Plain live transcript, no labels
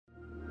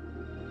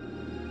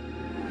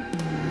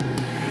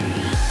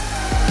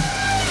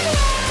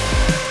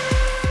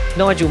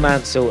Nigel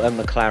Mansell and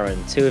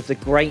McLaren, two of the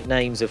great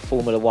names of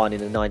Formula One in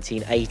the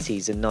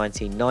 1980s and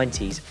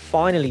 1990s,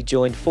 finally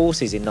joined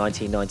forces in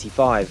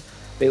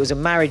 1995. But it was a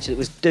marriage that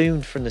was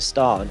doomed from the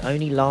start and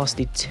only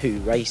lasted 2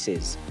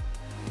 races.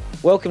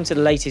 Welcome to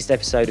the latest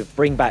episode of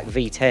Bring Back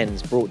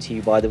V10s, brought to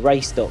you by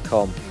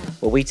therace.com,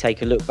 where we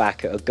take a look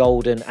back at a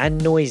golden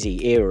and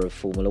noisy era of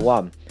Formula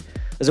One.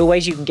 As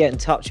always, you can get in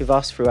touch with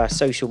us through our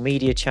social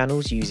media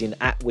channels using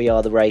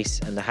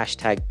 @WeAreTheRace and the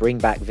hashtag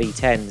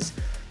BringBackV10s.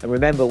 And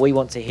remember, we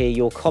want to hear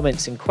your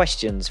comments and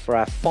questions for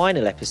our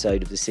final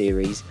episode of the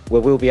series,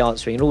 where we'll be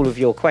answering all of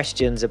your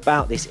questions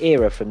about this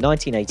era from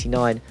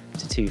 1989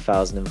 to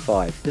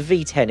 2005, the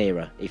V10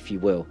 era, if you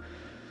will.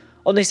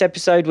 On this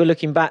episode, we're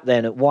looking back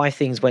then at why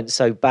things went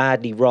so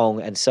badly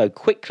wrong and so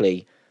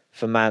quickly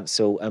for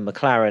Mansell and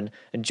McLaren,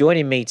 and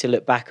joining me to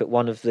look back at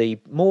one of the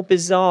more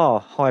bizarre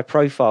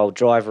high-profile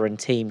driver and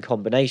team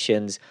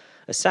combinations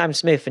are Sam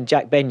Smith and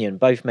Jack Benyon,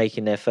 both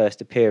making their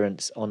first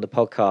appearance on the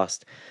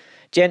podcast.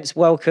 Gents,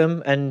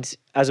 welcome, and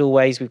as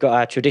always, we've got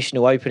our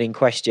traditional opening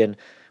question,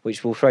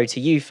 which we'll throw to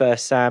you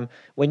first, Sam.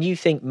 When you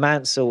think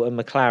Mansell and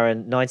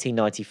McLaren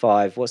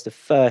 1995, what's the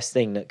first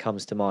thing that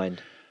comes to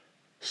mind?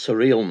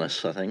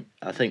 Surrealness, I think.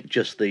 I think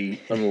just the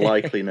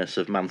unlikeliness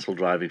of Mansell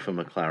driving for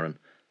McLaren.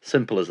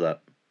 Simple as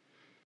that.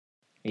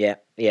 Yeah.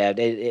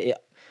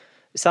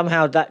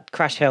 Somehow that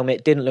crash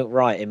helmet didn't look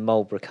right in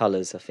Marlborough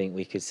colours, I think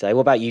we could say.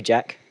 What about you,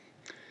 Jack?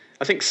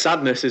 I think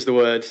sadness is the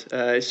word.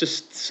 It's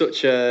just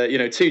such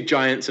a, two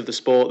giants of the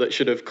sport that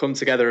should have come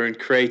together and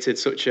created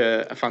such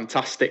a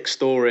fantastic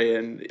story.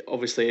 And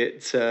obviously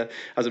it,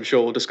 as I'm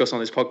sure we'll discuss on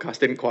this podcast,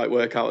 didn't quite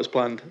work out as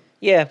planned.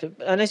 Yeah,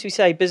 and as we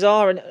say,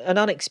 bizarre and an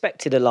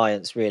unexpected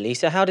alliance, really.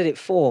 So how did it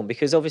form?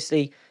 Because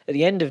obviously at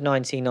the end of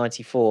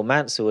 1994,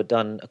 Mansell had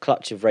done a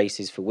clutch of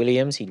races for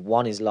Williams. He'd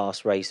won his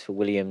last race for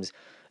Williams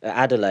at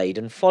Adelaide.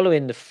 And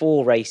following the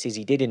 4 races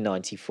he did in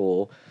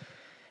 94,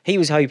 he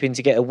was hoping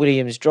to get a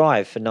Williams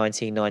drive for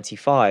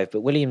 1995,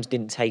 but Williams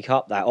didn't take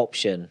up that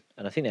option.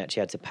 And I think they actually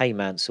had to pay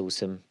Mansell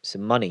some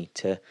money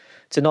to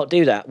not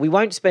do that. We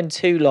won't spend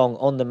too long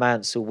on the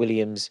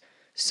Mansell-Williams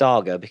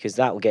saga because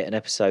that will get an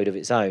episode of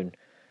its own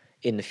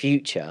in the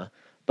future.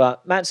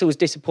 But Mansell was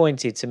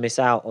disappointed to miss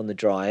out on the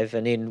drive.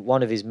 And in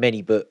one of his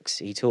many books,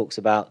 he talks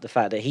about the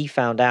fact that he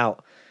found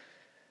out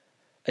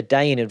a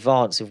day in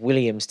advance of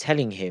Williams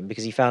telling him,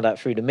 because he found out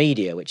through the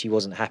media, which he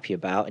wasn't happy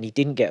about, and he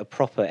didn't get a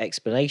proper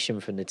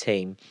explanation from the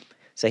team.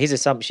 So his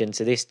assumption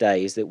to this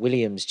day is that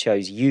Williams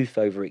chose youth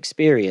over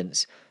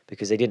experience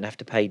because they didn't have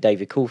to pay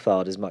David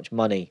Coulthard as much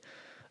money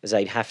as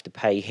they'd have to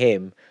pay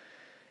him.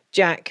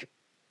 Jack,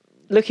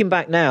 looking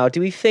back now, do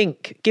we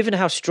think, given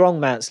how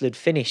strong Mansell had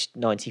finished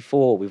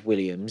 94 with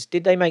Williams,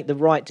 did they make the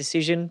right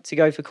decision to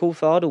go for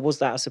Coulthard, or was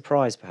that a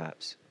surprise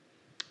perhaps?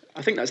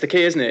 I think that's the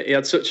key, isn't it? He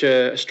had such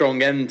a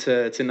strong end to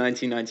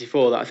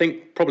 1994 that I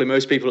think probably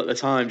most people at the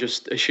time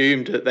just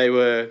assumed that they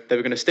were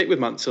going to stick with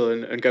Mansell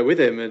and go with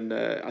him. And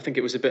I think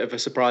it was a bit of a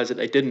surprise that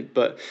they didn't.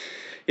 But,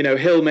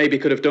 Hill maybe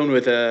could have done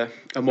with a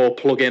more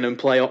plug-in and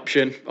play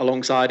option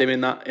alongside him in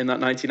that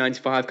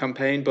 1995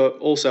 campaign. But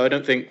also, I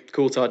don't think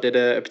Coulthard did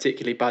a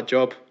particularly bad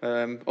job.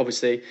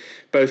 Obviously,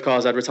 both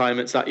cars had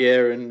retirements that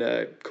year, and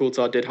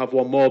Coulthard did have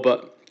one more.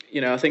 But,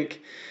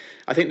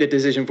 I think the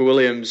decision for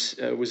Williams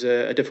was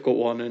a difficult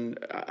one, and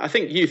I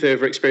think youth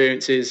over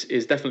experience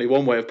is definitely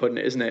one way of putting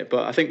it, isn't it?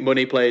 But I think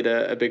money played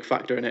a big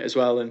factor in it as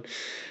well, and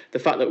the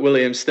fact that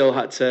Williams still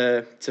had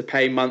to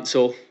pay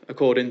Mansell,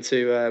 according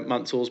to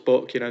Mansell's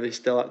book, they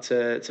still had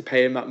to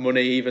pay him that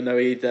money even though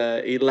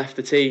he'd left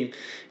the team,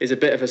 is a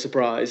bit of a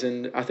surprise.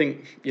 And I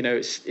think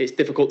it's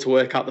difficult to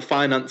work out the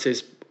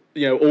finances.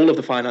 All of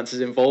the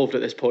finances involved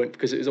at this point,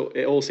 because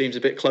it all seems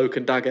a bit cloak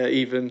and dagger,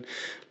 even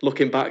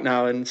looking back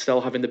now and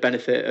still having the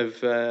benefit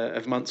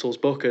of Mansell's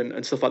book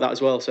and stuff like that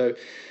as well. So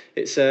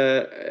it's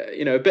a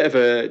bit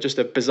of just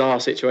a bizarre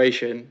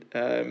situation.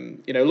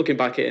 Looking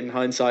back in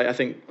hindsight, I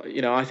think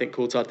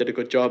Coulthard did a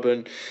good job,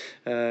 and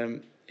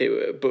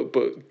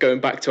but going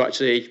back to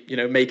actually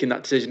making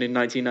that decision in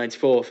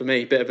 1994, for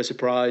me, a bit of a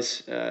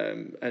surprise.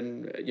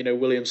 And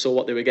Williams saw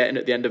what they were getting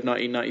at the end of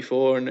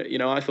 1994,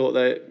 and I thought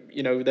that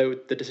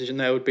the decision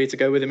there would be to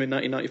go with him in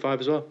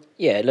 1995 as well.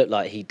 Yeah, it looked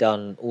like he'd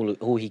done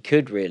all he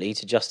could really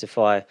to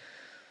justify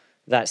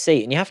that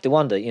seat. And you have to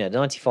wonder, the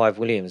 95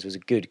 Williams was a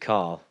good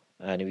car,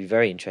 and it'd be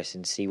very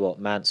interesting to see what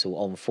Mansell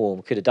on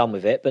form could have done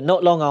with it. But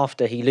not long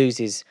after he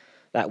loses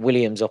that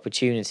Williams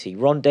opportunity,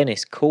 Ron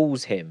Dennis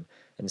calls him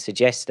and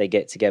suggests they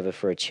get together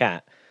for a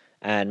chat.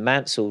 And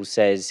Mansell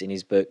says in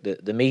his book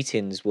that the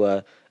meetings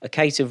were a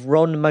case of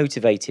Ron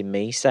motivating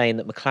me, saying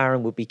that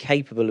McLaren would be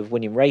capable of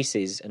winning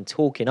races and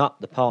talking up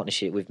the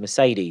partnership with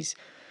Mercedes.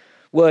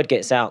 Word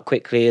gets out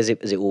quickly, as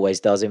it always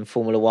does in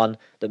Formula One,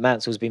 that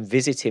Mansell's been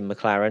visiting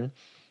McLaren.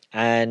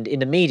 And in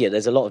the media,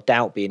 there's a lot of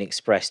doubt being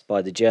expressed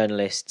by the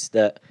journalists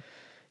that,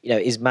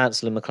 is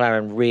Mansell and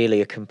McLaren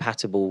really a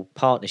compatible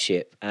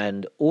partnership?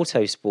 And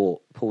Autosport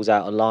pulls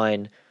out a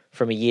line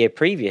from a year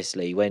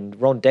previously when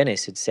Ron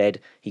Dennis had said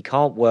he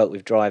can't work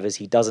with drivers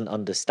he doesn't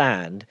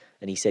understand,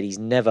 and he said he's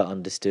never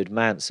understood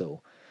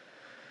Mansell.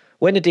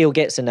 When the deal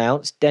gets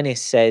announced,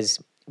 Dennis says,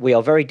 we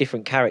are very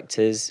different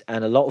characters,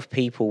 and a lot of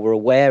people were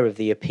aware of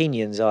the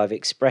opinions I've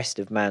expressed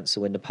of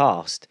Mansell in the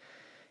past.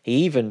 He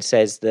even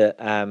says that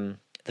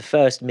the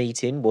first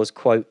meeting was,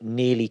 quote,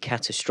 nearly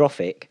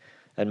catastrophic,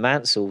 and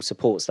Mansell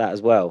supports that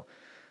as well.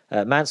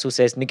 Mansell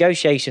says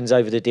negotiations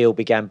over the deal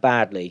began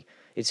badly.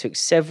 It took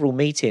several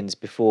meetings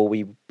before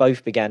we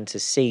both began to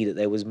see that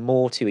there was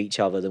more to each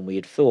other than we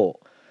had thought.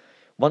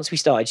 Once we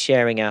started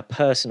sharing our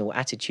personal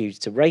attitudes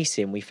to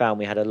racing, we found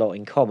we had a lot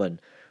in common.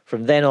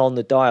 From then on,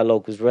 the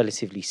dialogue was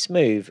relatively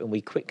smooth, and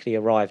we quickly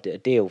arrived at a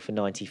deal for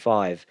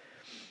 95.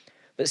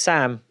 But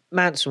Sam,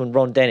 Mansell and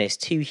Ron Dennis,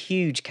 two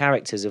huge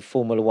characters of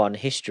Formula One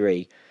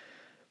history,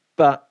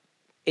 but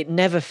it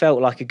never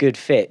felt like a good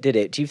fit, did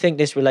it? Do you think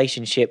this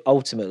relationship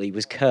ultimately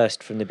was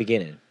cursed from the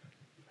beginning?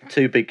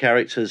 Two big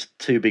characters,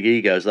 two big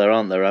egos there,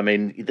 aren't there? I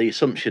mean, the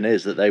assumption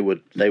is that they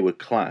would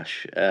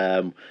clash.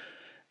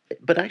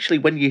 But actually,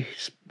 when you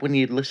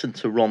listen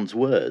to Ron's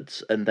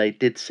words, and they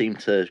did seem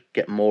to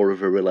get more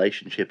of a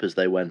relationship as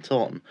they went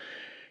on,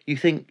 you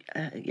think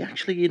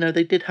actually,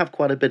 they did have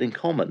quite a bit in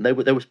common. They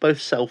was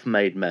both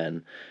self-made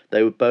men.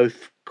 They were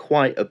both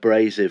quite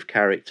abrasive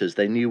characters.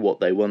 They knew what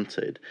they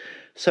wanted.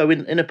 So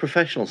in a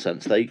professional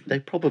sense, they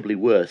probably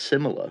were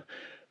similar.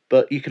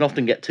 But you can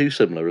often get too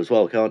similar as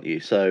well, can't you?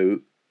 So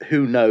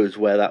who knows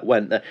where that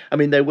went? I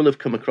mean, they will have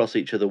come across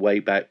each other way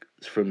back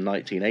from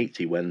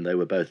 1980 when they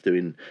were both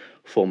doing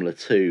Formula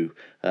 2,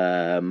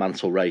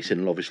 Mansell racing,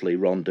 and obviously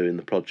Ron doing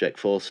the Project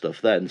 4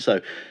 stuff then.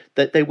 So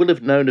they will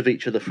have known of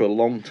each other for a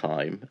long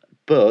time.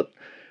 But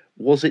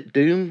was it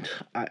doomed?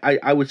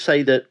 I would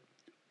say that,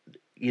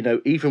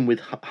 even with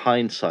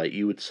hindsight,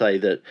 you would say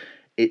that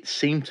it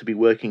seemed to be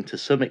working to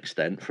some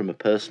extent from a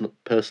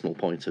personal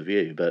point of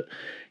view. But,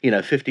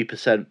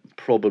 50%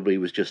 probably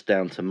was just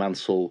down to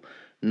Mansell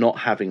not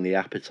having the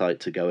appetite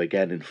to go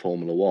again in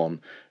Formula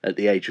One at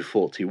the age of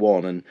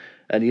 41,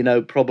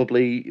 and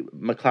probably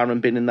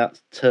McLaren been in that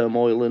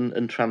turmoil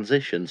and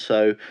transition.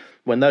 So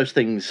when those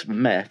things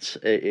met,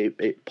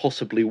 it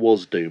possibly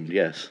was doomed,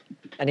 yes.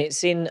 And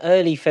it's in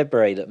early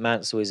February that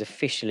Mansell is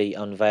officially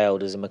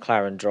unveiled as a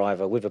McLaren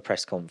driver with a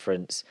press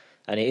conference,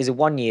 and it is a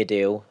one-year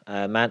deal.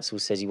 Mansell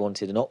says he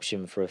wanted an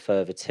option for a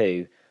further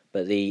 2,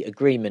 but the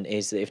agreement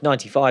is that if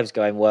 95 is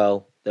going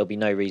well, there'll be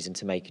no reason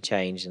to make a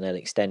change, and they'll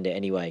extend it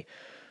anyway.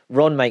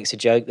 Ron makes a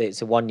joke that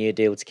it's a one-year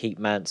deal to keep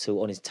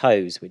Mansell on his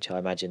toes, which I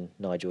imagine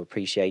Nigel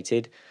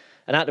appreciated.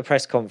 And at the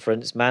press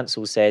conference,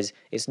 Mansell says,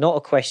 it's not a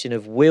question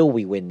of will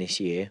we win this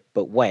year,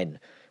 but when.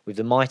 With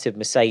the might of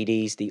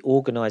Mercedes, the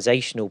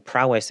organisational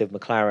prowess of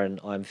McLaren,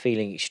 I'm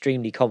feeling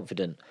extremely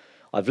confident.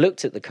 I've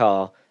looked at the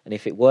car, and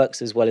if it works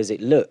as well as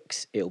it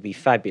looks, it'll be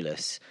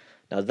fabulous.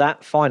 Now,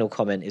 that final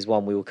comment is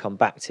one we will come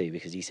back to,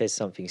 because he says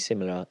something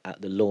similar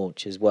at the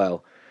launch as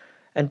well.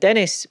 And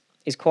Dennis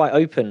is quite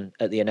open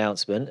at the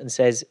announcement and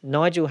says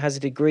Nigel has a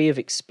degree of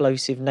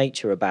explosive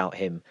nature about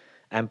him,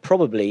 and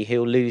probably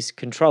he'll lose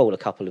control a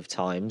couple of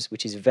times,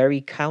 which is very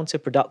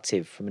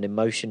counterproductive from an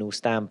emotional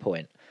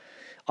standpoint.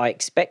 I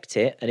expect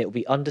it, and it will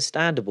be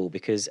understandable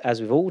because,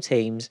 as with all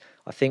teams,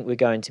 I think we're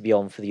going to be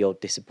on for the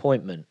odd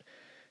disappointment.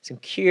 Some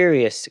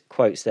curious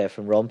quotes there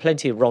from Ron,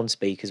 plenty of Ron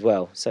speak as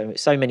well,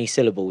 so many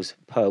syllables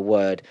per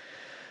word.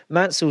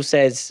 Mansell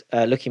says,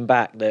 looking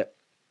back, that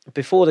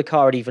before the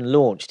car had even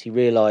launched, he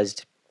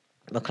realised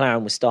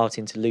McLaren was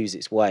starting to lose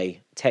its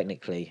way,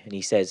 technically, and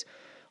he says,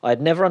 I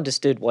had never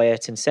understood why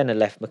Ayrton Senna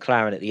left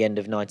McLaren at the end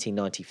of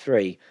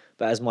 1993,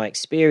 but as my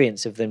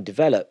experience of them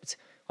developed,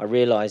 I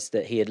realised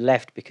that he had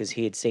left because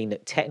he had seen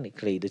that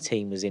technically the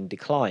team was in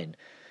decline.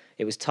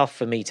 It was tough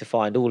for me to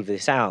find all of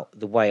this out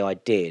the way I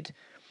did.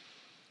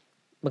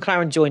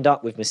 McLaren joined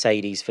up with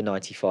Mercedes for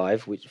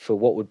 95, which for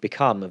what would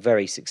become a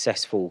very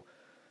successful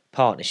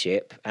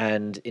partnership,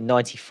 and in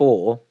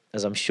 94,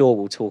 as I'm sure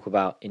we'll talk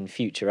about in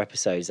future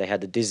episodes, they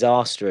had a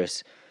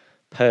disastrous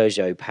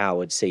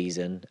Peugeot-powered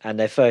season and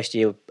their first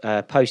year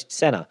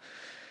post-Senna.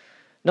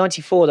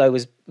 94, though,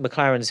 was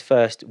McLaren's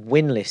first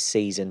winless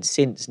season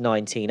since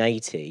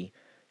 1980.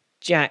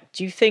 Jack,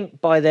 do you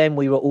think by then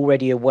we were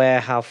already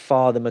aware how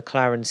far the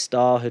McLaren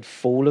star had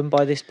fallen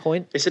by this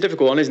point? It's a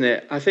difficult one, isn't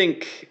it? I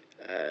think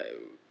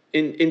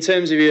in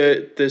terms of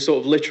the sort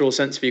of literal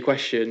sense of your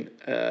question,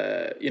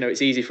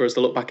 it's easy for us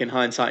to look back in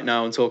hindsight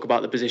now and talk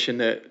about the position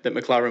that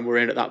McLaren were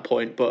in at that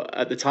point. But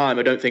at the time,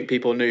 I don't think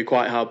people knew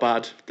quite how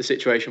bad the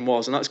situation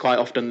was. And that's quite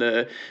often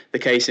the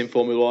case in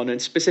Formula One,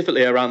 and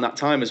specifically around that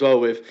time as well,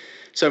 with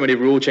so many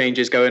rule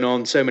changes going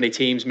on, so many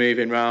teams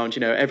moving around.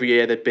 Every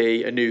year there'd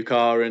be a new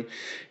car, and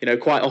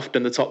quite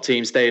often the top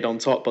team stayed on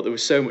top, but there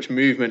was so much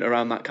movement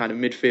around that kind of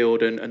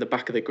midfield and the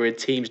back of the grid,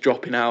 teams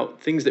dropping out,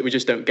 things that we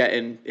just don't get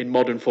in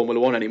modern Formula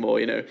One anymore.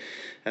 We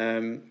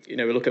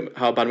look at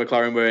how bad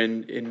McLaren were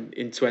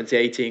in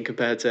 2018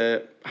 compared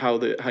to how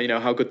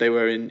good they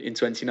were in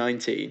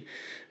 2019.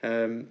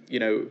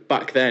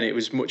 Back then it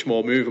was much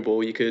more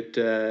movable. You could,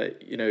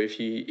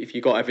 if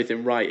you got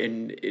everything right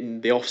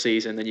in the off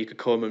season, then you could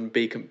come and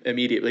be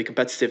immediately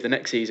competitive the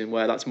next season,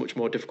 where that's much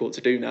more difficult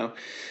to do now.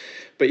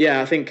 But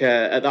yeah, I think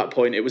at that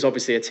point it was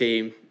obviously a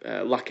team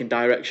lacking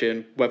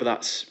direction, whether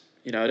that's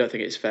I don't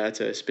think it's fair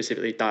to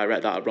specifically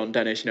direct that at Ron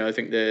Dennis. I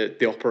think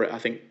I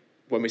think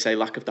when we say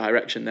lack of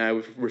direction there,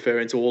 we're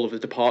referring to all of the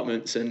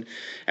departments and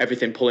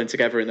everything pulling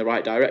together in the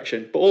right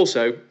direction. But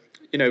also,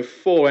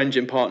 4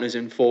 engine partners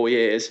in 4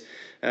 years.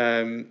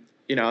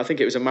 I think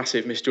it was a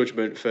massive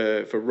misjudgment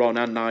for Ron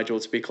and Nigel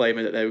to be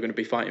claiming that they were going to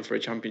be fighting for a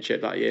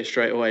championship that year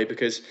straight away,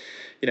 because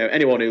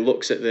anyone who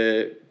looks at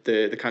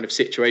the kind of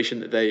situation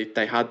that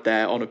they had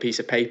there on a piece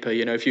of paper,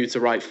 if you were to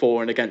write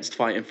for and against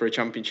fighting for a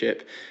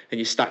championship and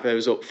you stack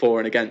those up for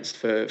and against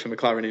for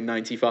McLaren in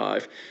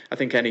 95, I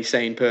think any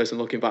sane person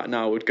looking back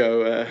now would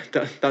go,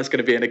 that's going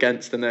to be an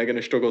against, and they're going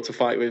to struggle to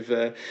fight with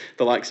the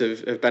likes of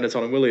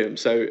Benetton and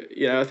Williams. So,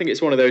 I think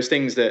it's one of those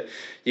things that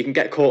you can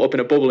get caught up in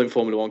a bubble in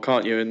Formula One,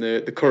 can't you? And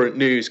the current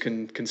news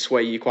can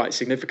sway you quite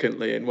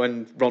significantly. And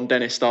when Ron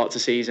Dennis starts a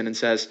season and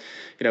says,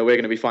 we're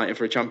going to be fighting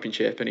for a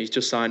championship, and he's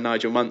just signed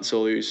Nigel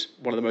Mansell, who's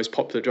one of the most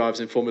popular drivers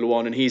in Formula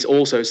One, and he's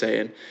also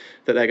saying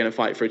that they're going to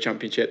fight for a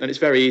championship, then it's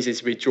very easy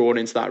to be drawn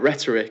into that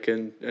rhetoric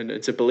and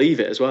to believe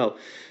it as well.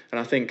 And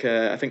I think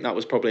that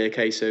was probably a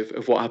case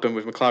of what happened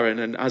with McLaren.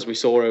 And as we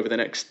saw over the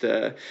next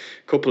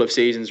couple of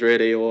seasons,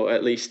 really, or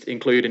at least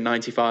including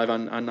 95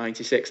 and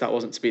 96, that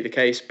wasn't to be the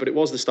case. But it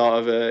was the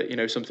start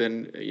of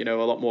something a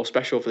lot more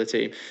special for the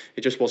team.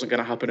 It just wasn't going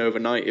to happen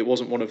overnight. It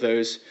wasn't one of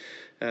those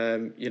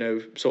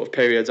sort of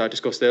periods I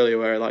discussed earlier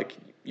where like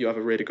you have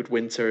a really good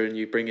winter and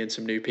you bring in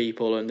some new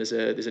people and there's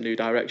a new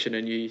direction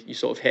and you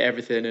sort of hit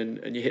everything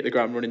and you hit the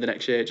ground running the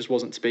next year. It just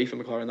wasn't to be for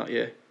McLaren that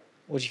year.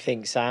 What do you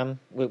think, Sam?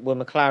 Were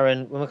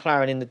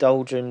McLaren in the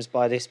doldrums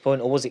by this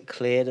point, or was it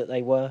clear that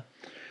they were?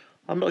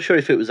 I'm not sure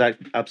if it was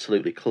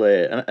absolutely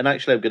clear, and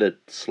actually I'm going to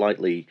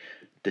slightly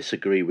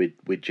disagree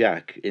with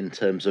Jack in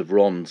terms of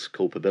Ron's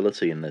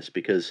culpability in this,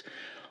 because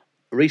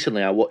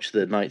recently I watched the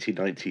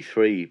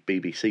 1993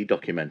 BBC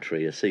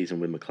documentary, A Season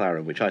with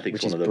McLaren, which I think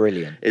is one of the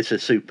brilliant. It's a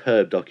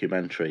superb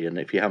documentary, and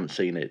if you haven't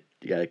seen it,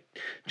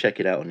 check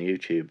it out on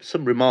YouTube.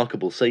 Some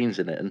remarkable scenes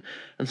in it,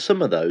 and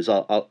some of those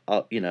are of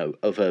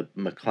a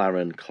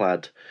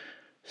McLaren-clad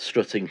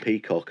strutting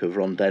peacock of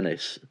Ron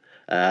Dennis,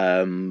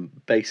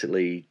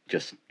 basically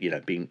just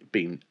being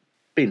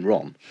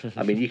Ron.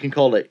 I mean, you can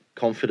call it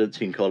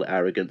confidence, you can call it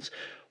arrogance,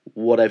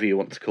 whatever you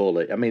want to call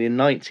it. I mean, in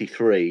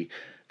 '93.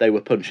 They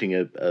were punching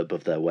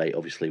above their weight,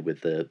 obviously,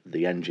 with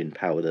the engine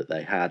power that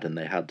they had, and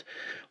they had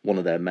one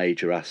of their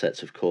major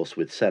assets, of course,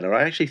 with Senna.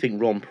 I actually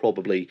think Ron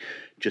probably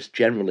just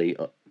generally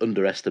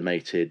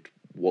underestimated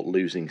what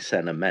losing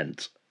Senna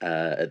meant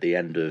at the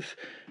end of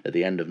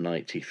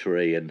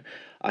 '93, and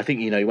I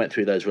think he went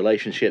through those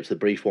relationships, the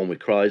brief one with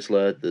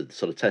Chrysler, the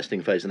sort of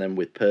testing phase, and then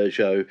with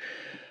Peugeot.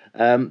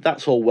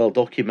 That's all well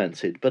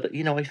documented, but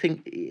I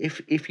think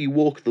if you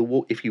walked the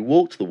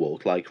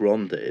walk like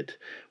Ron did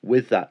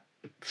with that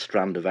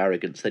strand of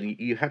arrogance, then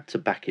you had to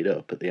back it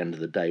up at the end of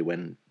the day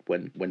when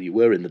you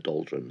were in the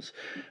doldrums.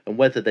 And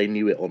whether they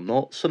knew it or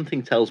not,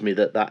 something tells me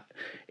that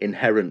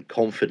inherent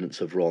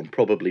confidence of Ron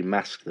probably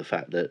masked the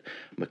fact that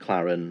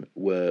McLaren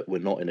were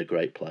not in a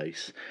great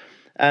place.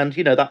 And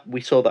that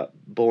we saw that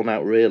borne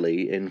out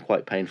really in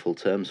quite painful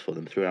terms for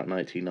them throughout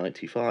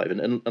 1995.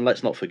 And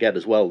let's not forget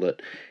as well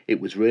that it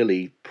was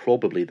really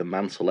probably the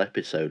Mansell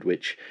episode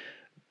which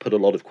put a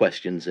lot of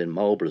questions in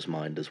Marlborough's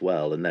mind as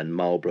well, and then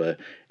Marlborough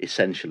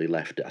essentially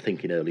left, I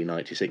think, in early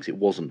 '96. It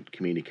wasn't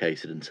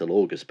communicated until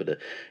August, but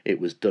it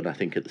was done, I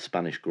think, at the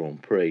Spanish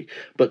Grand Prix.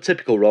 But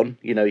typical Ron,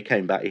 he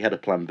came back, he had a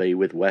plan B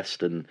with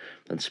West and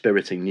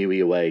spiriting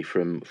Newey away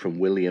from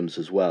Williams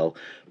as well.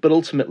 But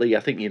ultimately, I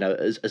think,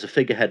 as a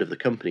figurehead of the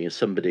company, as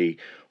somebody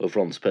of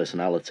Ron's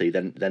personality,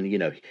 then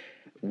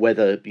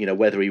whether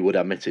he would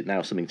admit it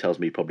now, something tells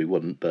me he probably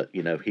wouldn't, but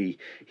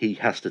he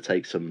has to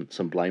take some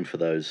blame for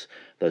those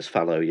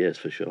fallow years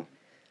for sure.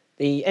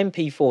 The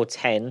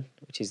MP410,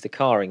 which is the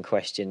car in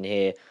question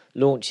here,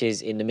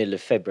 launches in the middle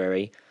of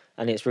February,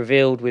 and it's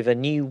revealed with a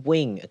new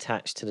wing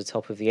attached to the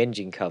top of the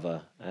engine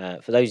cover.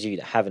 For those of you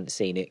that haven't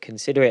seen it,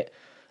 consider it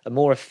a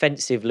more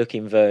offensive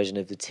looking version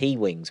of the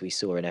T-wings we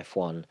saw in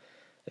F1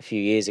 a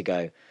few years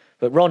ago.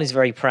 But Ron is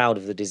very proud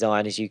of the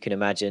design, as you can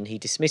imagine. He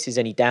dismisses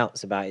any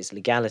doubts about its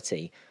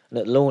legality. And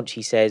at launch,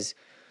 he says,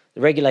 "The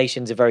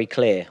regulations are very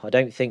clear. I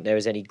don't think there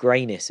is any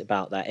greyness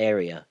about that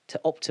area. To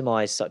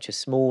optimise such a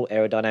small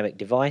aerodynamic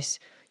device,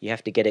 you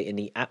have to get it in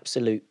the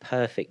absolute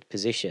perfect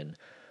position.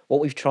 What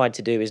we've tried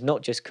to do is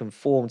not just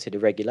conform to the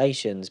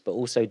regulations, but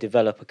also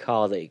develop a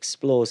car that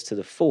explores to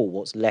the full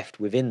what's left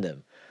within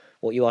them.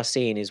 What you are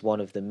seeing is one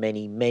of the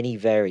many, many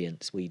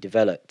variants we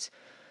developed."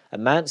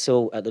 And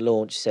Mansell at the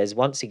launch says,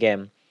 once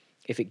again,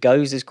 "If it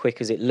goes as quick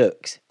as it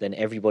looks, then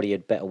everybody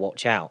had better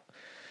watch out."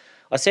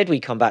 I said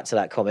we'd come back to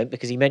that comment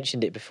because he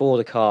mentioned it before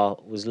the car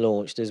was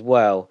launched as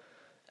well.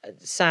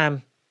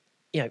 Sam,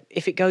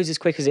 if it goes as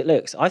quick as it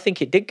looks, I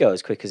think it did go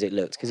as quick as it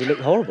looked because it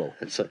looked horrible.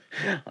 So,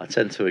 I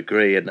tend to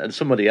agree, and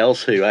somebody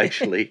else who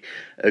actually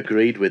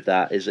agreed with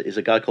that is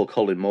a guy called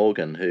Colin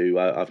Morgan, who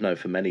I've known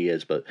for many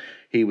years, but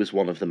he was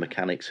one of the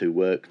mechanics who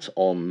worked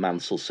on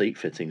Mansell seat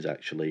fittings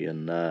actually,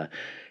 and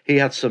he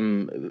had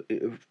some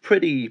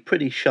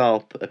pretty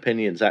sharp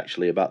opinions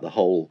actually about the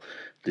whole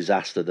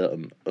disaster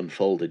that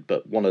unfolded.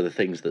 But one of the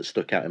things that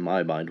stuck out in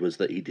my mind was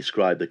that he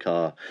described the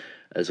car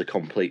as a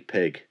complete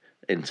pig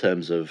in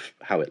terms of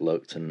how it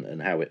looked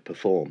and how it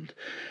performed.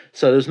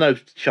 So there's no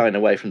shying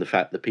away from the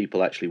fact that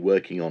people actually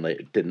working on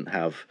it didn't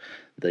have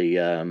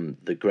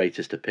the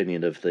greatest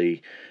opinion of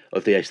the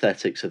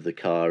aesthetics of the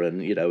car.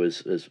 And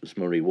as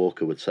Murray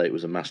Walker would say, it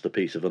was a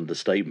masterpiece of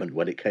understatement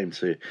when it came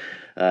to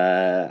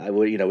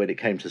when it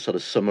came to sort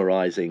of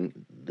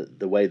summarising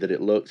the way that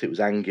it looked. It was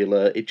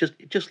angular. It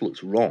just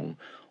looks wrong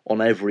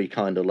on every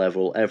kind of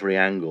level, every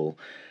angle.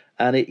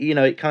 And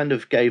it kind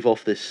of gave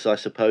off this, I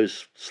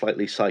suppose,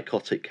 slightly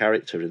psychotic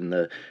character in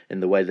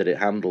the way that it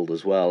handled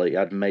as well. It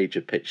had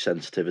major pitch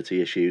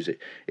sensitivity issues.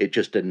 It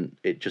just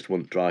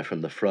wouldn't drive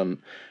from the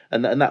front,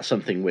 and that's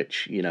something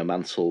which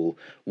Mansell,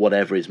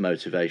 whatever his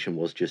motivation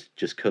was,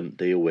 just couldn't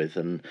deal with.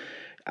 And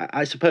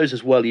I suppose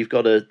as well, you've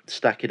got to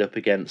stack it up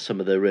against some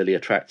of the really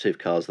attractive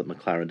cars that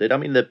McLaren did. I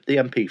mean, the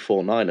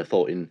MP49, I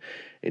thought in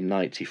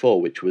 '94,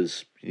 which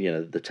was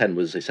the 10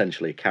 was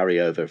essentially a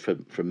carryover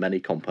from many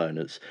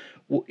components.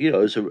 It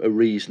was a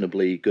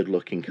reasonably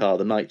good-looking car.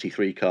 The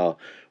 '93 car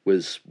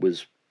was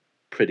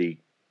pretty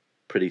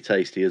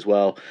tasty as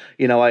well.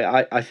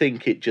 I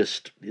think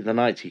the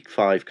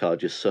 '95 car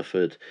just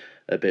suffered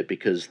a bit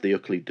because the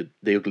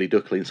ugly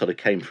duckling sort of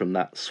came from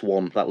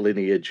that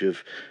lineage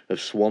of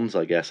swans,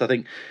 I guess. I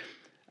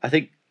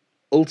think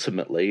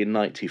ultimately in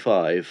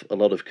 '95 a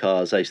lot of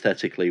cars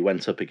aesthetically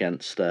went up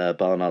against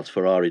Barnard's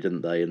Ferrari,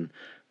 didn't they? And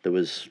there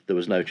was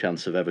no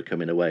chance of ever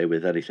coming away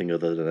with anything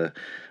other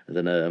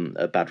than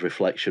a bad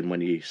reflection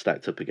when you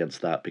stacked up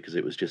against that, because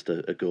it was just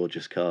a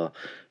gorgeous car.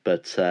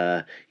 But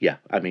I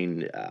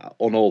mean,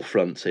 on all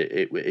fronts,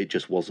 it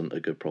just wasn't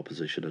a good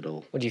proposition at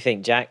all. What do you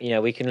think, Jack?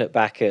 We can look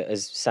back at,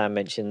 as Sam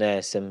mentioned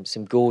there, some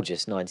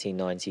gorgeous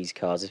 1990s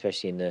cars,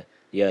 especially in the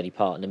early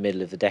part and the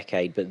middle of the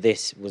decade, but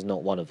this was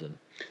not one of them.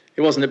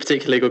 It wasn't a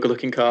particularly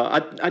good-looking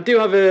car. I do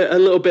have a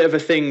little bit of a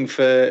thing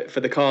for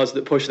the cars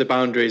that push the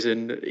boundaries,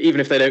 and even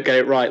if they don't get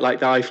it right,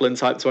 like the Eiffel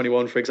Type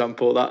 21, for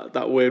example,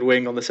 that weird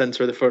wing on the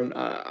centre of the front.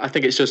 I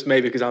think it's just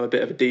maybe because I'm a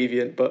bit of a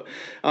deviant, but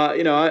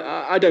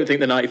I don't think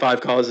the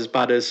 '95 car is as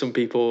bad as some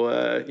people.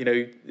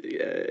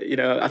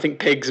 I think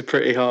pigs are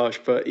pretty harsh,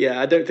 but yeah,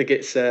 I don't think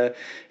it's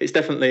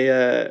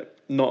definitely.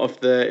 Not of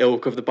the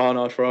ilk of the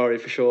Barnard Ferrari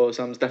for sure.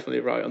 Sam's definitely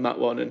right on that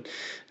one.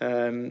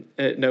 And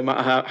no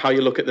matter how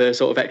you look at the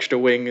sort of extra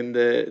wing and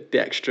the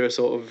extra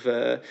sort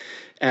of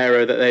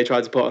aero that they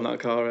tried to put on that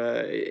car,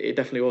 it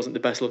definitely wasn't the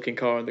best looking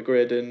car on the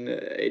grid, and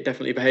it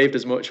definitely behaved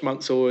as much.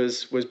 Mansell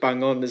was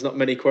bang on. There's not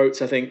many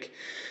quotes, I think,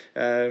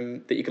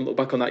 that you can look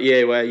back on that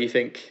year where you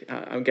think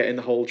I'm getting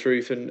the whole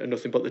truth and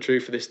nothing but the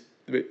truth with this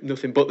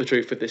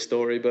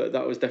story. But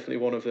that was definitely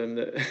one of them,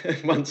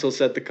 that Mansell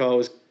said the car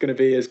was going to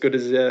be as good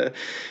as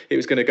it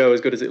was going to go, as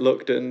good as it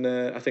looked, and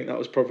I think that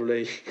was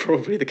probably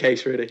the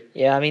case, really.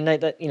 Yeah, I mean,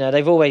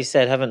 they've always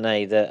said, haven't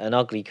they, that an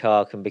ugly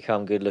car can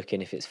become good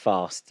looking if it's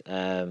fast,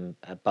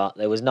 but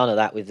there was none of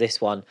that with this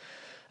one.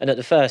 And at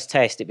the first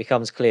test, it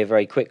becomes clear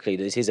very quickly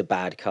that this is a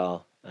bad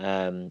car.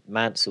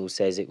 Mansell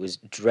says it was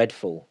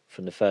dreadful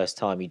from the first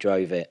time he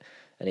drove it,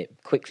 and it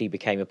quickly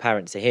became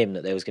apparent to him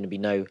that there was going to be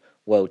no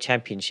World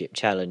Championship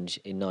challenge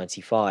in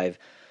 '95.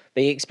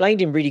 But he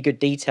explained in really good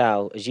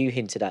detail, as you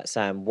hinted at,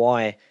 Sam,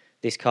 why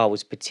this car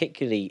was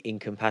particularly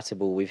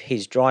incompatible with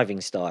his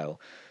driving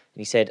style. And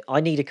he said,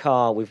 I need a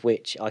car with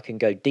which I can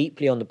go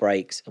deeply on the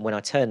brakes, and when I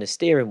turn the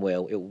steering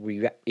wheel,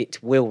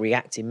 it will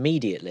react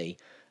immediately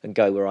and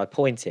go where I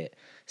point it.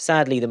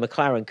 Sadly, the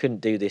McLaren couldn't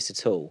do this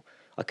at all.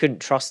 I couldn't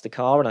trust the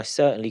car, and I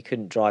certainly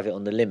couldn't drive it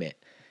on the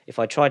limit. If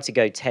I tried to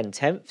go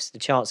 10/10ths, the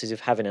chances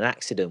of having an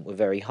accident were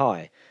very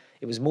high.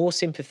 It was more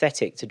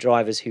sympathetic to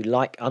drivers who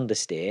like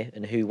understeer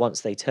and who,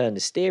 once they turn the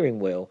steering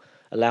wheel,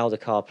 allow the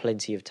car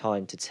plenty of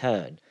time to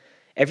turn.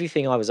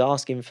 Everything I was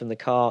asking from the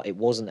car, it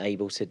wasn't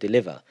able to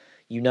deliver.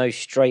 You know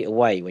straight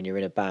away when you're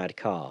in a bad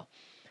car.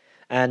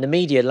 And the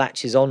media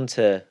latches on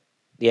to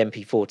the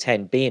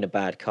MP410 being a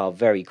bad car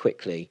very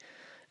quickly.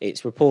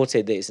 It's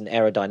reported that it's an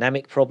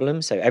aerodynamic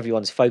problem, so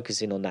everyone's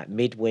focusing on that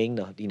mid-wing,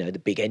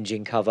 the big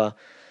engine cover.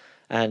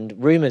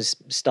 And rumours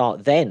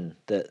start then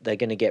that they're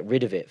going to get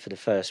rid of it for the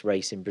first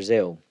race in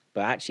Brazil.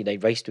 But actually, they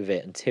raced with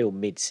it until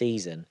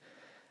mid-season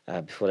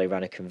before they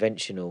ran a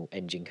conventional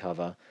engine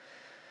cover.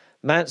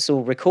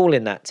 Mansell,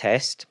 recalling that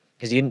test,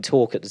 because he didn't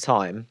talk at the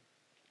time,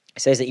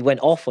 says that he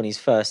went off on his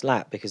first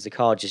lap because the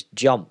car just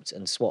jumped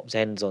and swapped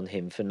ends on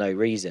him for no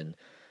reason.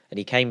 And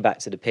he came back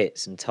to the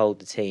pits and told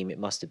the team it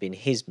must have been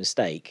his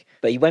mistake.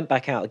 But he went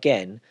back out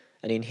again,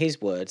 and in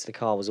his words, the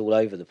car was all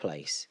over the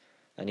place.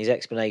 And his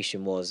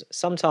explanation was,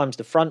 sometimes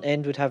the front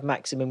end would have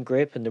maximum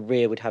grip and the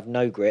rear would have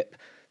no grip,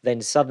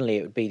 then suddenly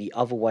it would be the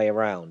other way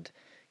around.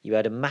 You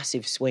had a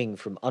massive swing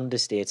from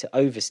understeer to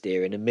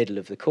oversteer in the middle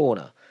of the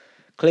corner.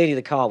 Clearly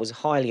the car was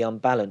highly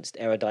unbalanced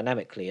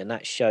aerodynamically, and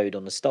that showed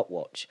on the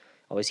stopwatch.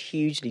 I was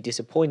hugely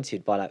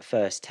disappointed by that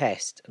first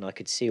test, and I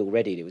could see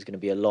already that it was going to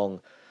be a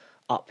long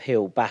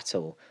uphill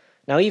battle.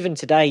 Now, even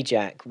today,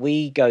 Jack,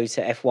 we go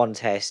to F1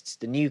 tests,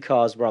 the new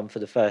cars run for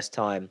the first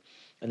time,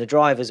 and the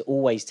drivers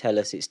always tell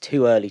us it's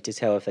too early to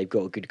tell if they've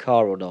got a good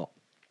car or not.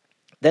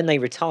 Then they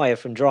retire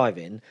from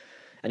driving,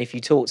 and if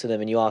you talk to them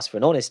and you ask for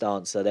an honest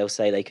answer, they'll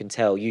say they can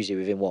tell usually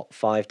within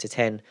 5 to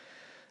 10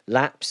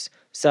 laps.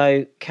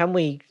 So can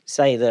we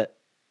say that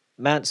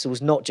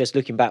Mansell's not just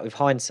looking back with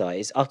hindsight,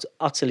 it's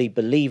utterly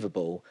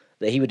believable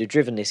that he would have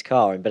driven this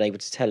car and been able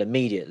to tell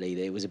immediately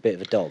that it was a bit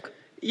of a dog?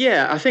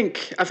 Yeah, I think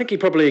he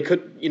probably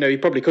could. He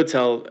probably could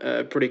tell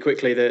pretty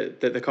quickly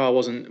that the car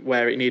wasn't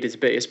where it needed to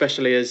be,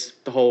 especially as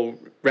the whole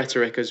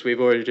rhetoric, as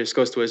we've already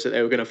discussed, was that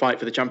they were going to fight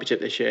for the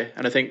championship this year.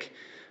 And I think,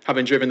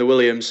 having driven the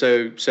Williams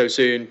so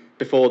soon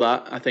before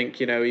that, I think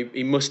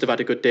he must have had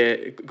a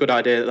good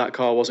idea that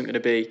car wasn't going to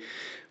be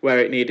where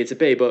it needed to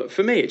be. But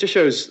for me, it just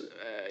shows,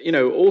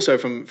 also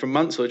from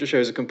Mansell, it just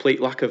shows a complete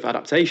lack of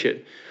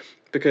adaptation,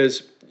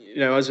 because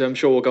as I'm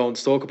sure we'll go on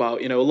to talk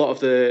about, a lot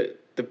of the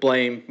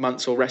blame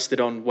Mansell rested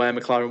on where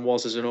McLaren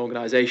was as an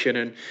organisation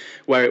and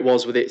where it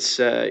was with its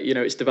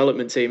its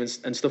development team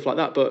and stuff like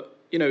that. But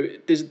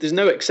there's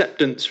no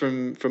acceptance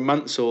from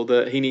Mansell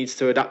that he needs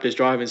to adapt his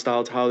driving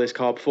style to how this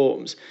car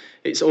performs.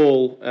 It's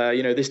all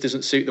this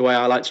doesn't suit the way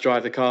I like to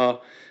drive the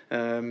car.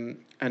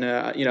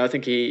 I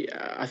think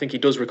he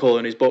does recall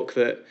in his book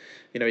that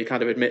he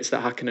kind of admits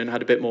that Hakkinen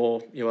had a bit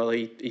more.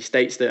 He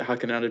states that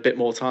Hakkinen had a bit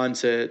more time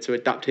to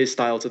adapt his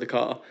style to the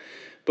car.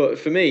 But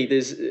for me,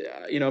 there's,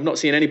 I've not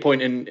seen any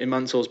point in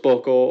Mansell's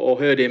book or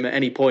heard him at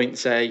any point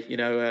say,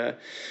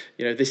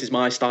 this is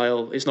my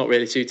style. It's not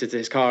really suited to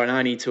this car, and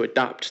I need to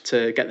adapt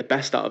to get the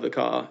best out of the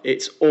car.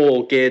 It's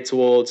all geared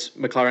towards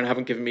McLaren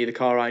haven't given me the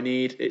car I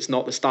need. It's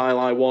not the style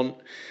I want.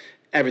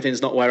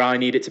 Everything's not where I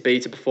need it to be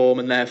to perform,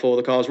 and therefore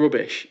the car's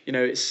rubbish.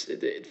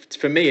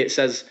 For me, it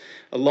says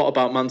a lot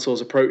about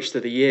Mansell's approach to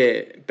the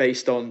year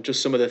based on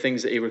just some of the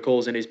things that he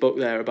recalls in his book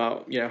there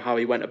about how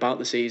he went about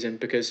the season,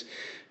 because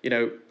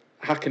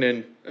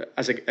Hakkinen,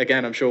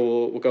 again, I'm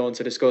sure we'll go on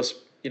to discuss,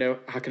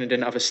 Hakkinen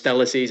didn't have a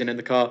stellar season in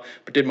the car,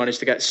 but did manage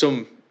to get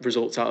some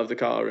results out of the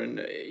car. And,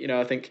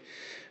 I think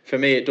for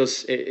me,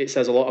 it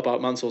says a lot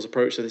about Mansell's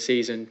approach to the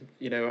season,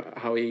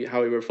 how he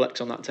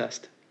reflects on that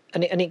test.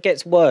 And it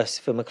gets worse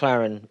for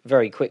McLaren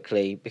very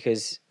quickly,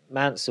 because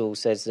Mansell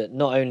says that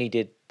not only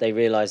did they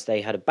realise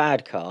they had a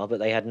bad car, but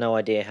they had no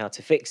idea how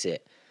to fix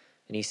it.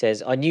 And he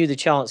says, I knew the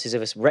chances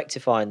of us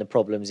rectifying the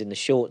problems in the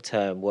short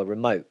term were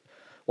remote.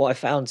 What I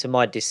found to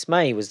my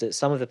dismay was that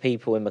some of the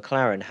people in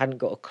McLaren hadn't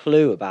got a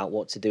clue about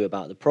what to do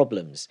about the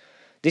problems.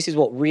 This is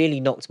what really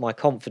knocked my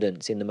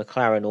confidence in the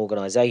McLaren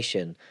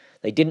organisation.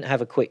 They didn't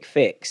have a quick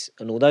fix,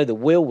 and although the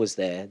will was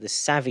there, the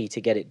savvy to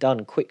get it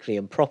done quickly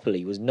and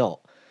properly was not.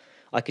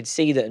 I could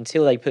see that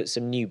until they put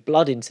some new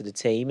blood into the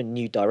team and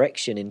new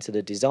direction into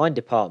the design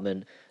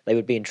department, they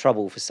would be in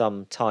trouble for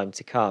some time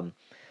to come.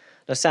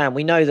 Now, Sam,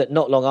 we know that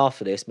not long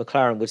after this,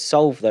 McLaren would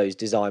solve those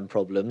design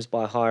problems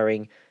by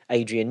hiring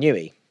Adrian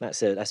Newey.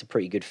 That's a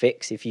pretty good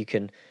fix if you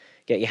can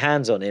get your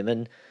hands on him.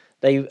 And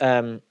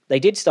they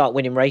did start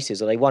winning races,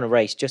 or they won a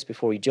race just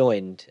before he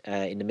joined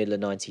in the middle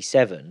of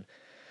 '97.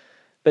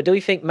 But do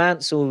we think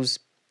Mansell's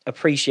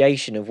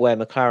appreciation of where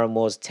McLaren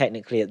was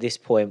technically at this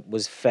point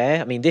was fair?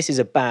 I mean, this is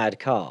a bad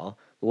car,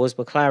 but was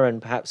McLaren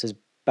perhaps as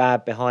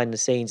bad behind the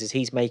scenes as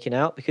he's making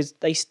out? Because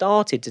they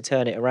started to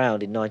turn it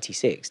around in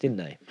 '96, didn't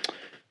they?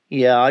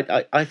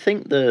 Yeah, I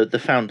think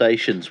the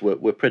foundations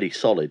were pretty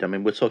solid. I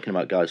mean, we're talking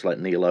about guys like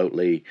Neil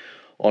Oatley,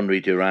 Henri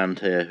Durand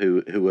here,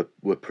 who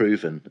were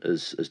proven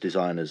as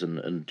designers,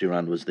 and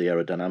Durand was the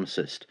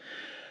aerodynamicist.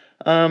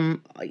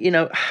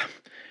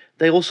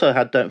 They also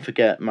had, don't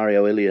forget,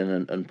 Mario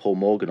Ilian and Paul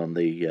Morgan on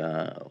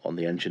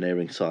the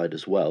engineering side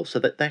as well. So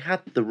that they had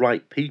the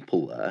right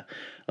people there,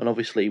 and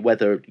obviously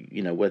whether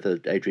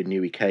Adrian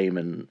Newey came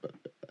and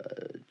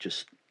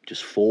just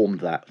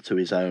formed that to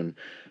his own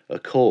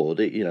accord,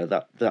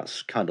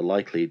 that's kind of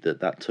likely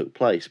that took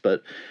place.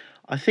 But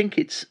I think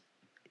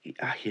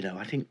I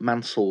think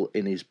Mansell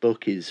in his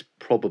book is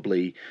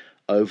probably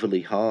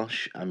overly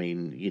harsh. I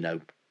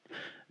mean,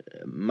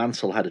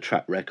 Mansell had a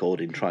track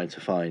record in trying to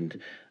find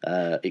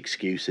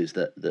excuses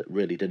that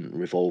really didn't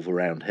revolve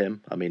around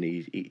him. I mean,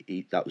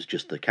 he that was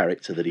just the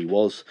character that he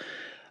was.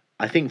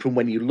 I think from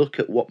when you look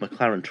at what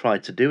McLaren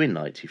tried to do in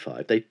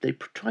 '95, they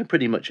tried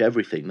pretty much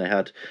everything.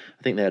 I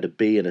think they had a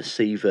B and a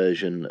C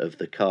version of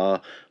the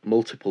car,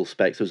 multiple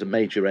specs. There was a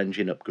major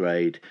engine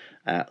upgrade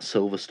at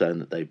Silverstone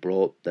that they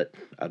brought. That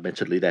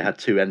admittedly they had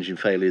 2 engine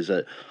failures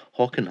at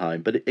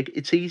Hockenheim, but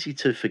it's easy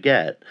to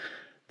forget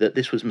that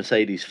this was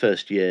Mercedes'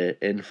 first year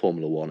in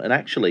Formula One, and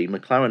actually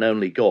McLaren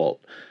only got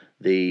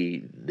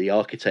the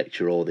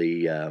architecture or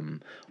the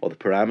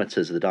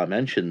parameters, the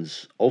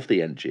dimensions of the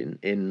engine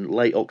in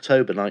late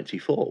October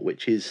 '94,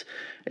 which it's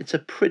a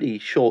pretty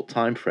short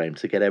time frame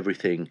to get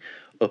everything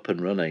up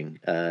and running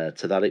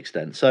to that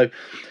extent. So,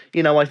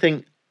 I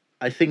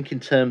think in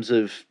terms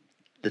of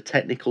the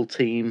technical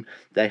team.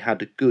 They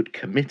had a good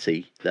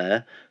committee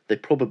there. They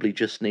probably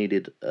just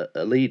needed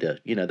a leader.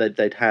 You know,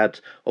 they'd had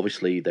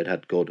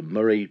Gordon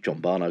Murray,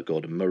 John Barnard,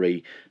 Gordon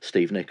Murray,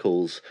 Steve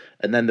Nichols,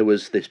 and then there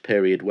was this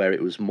period where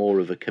it was more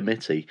of a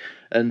committee.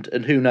 And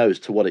who knows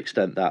to what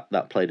extent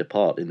that played a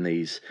part in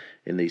these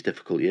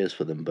difficult years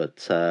for them.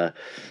 But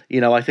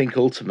I think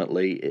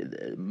ultimately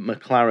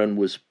McLaren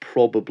was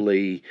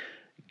probably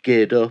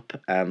geared up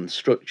and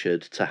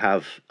structured to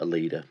have a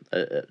leader,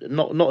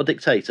 not a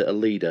dictator, a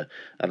leader,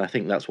 and I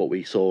think that's what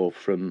we saw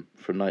from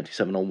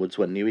 '97 onwards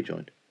when Newey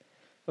joined.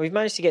 Well, we've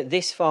managed to get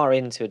this far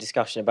into a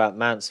discussion about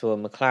Mansell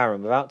and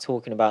McLaren without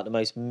talking about the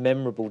most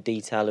memorable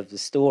detail of the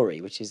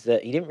story, which is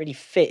that he didn't really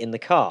fit in the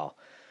car.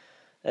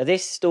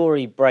 This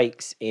story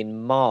breaks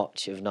in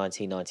March of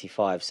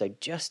 1995, so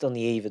just on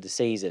the eve of the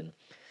season.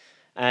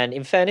 And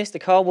in fairness, the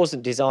car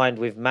wasn't designed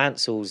with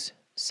Mansell's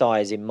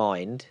size in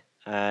mind,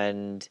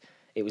 and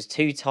it was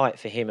too tight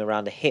for him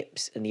around the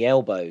hips and the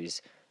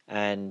elbows,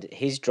 and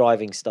his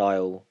driving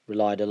style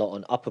relied a lot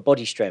on upper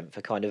body strength,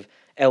 a kind of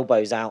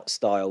elbows out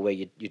style where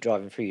you're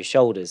driving through your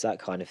shoulders, that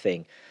kind of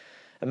thing.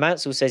 And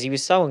Mansell says he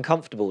was so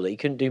uncomfortable that he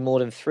couldn't do more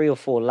than 3 or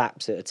 4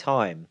 laps at a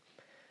time.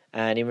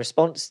 And in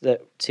response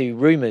to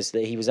rumours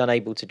that he was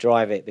unable to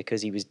drive it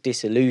because he was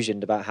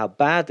disillusioned about how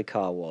bad the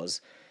car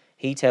was,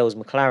 he tells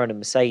McLaren and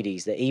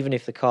Mercedes that even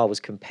if the car was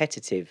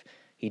competitive,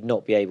 he'd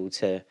not be able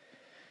to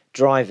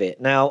drive it.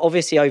 Now,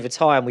 obviously, over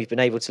time, we've been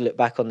able to look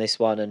back on this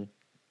one and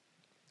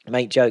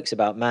make jokes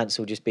about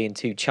Mansell just being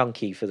too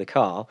chunky for the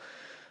car.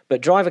 But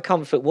driver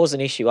comfort was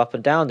an issue up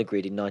and down the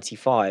grid in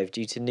 '95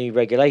 due to new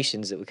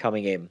regulations that were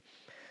coming in.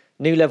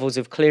 New levels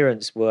of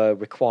clearance were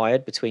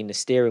required between the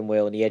steering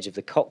wheel and the edge of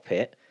the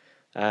cockpit,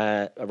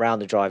 around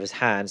the driver's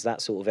hands, that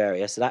sort of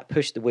area. So that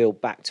pushed the wheel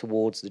back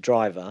towards the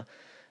driver.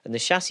 And the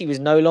chassis was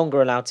no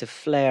longer allowed to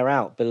flare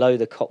out below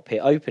the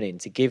cockpit opening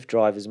to give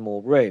drivers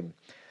more room.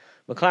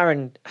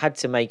 McLaren had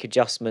to make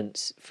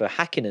adjustments for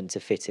Hakkinen to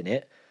fit in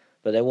it,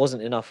 but there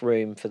wasn't enough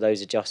room for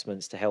those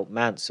adjustments to help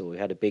Mansell, who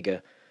had a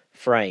bigger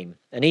frame.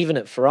 And even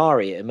at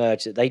Ferrari, it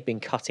emerged that they'd been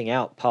cutting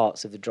out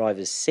parts of the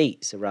drivers'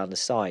 seats around the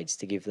sides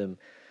to give them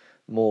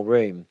more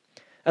room.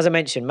 As I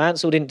mentioned,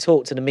 Mansell didn't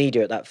talk to the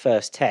media at that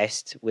first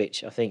test,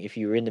 which I think if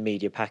you were in the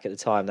media pack at the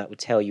time, that would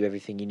tell you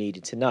everything you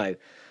needed to know.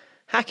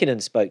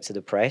 Hakkinen spoke to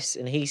the press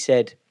and he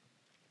said,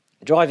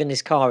 "Driving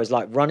this car is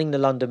like running the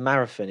London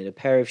Marathon in a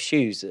pair of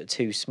shoes that are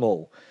too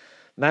small.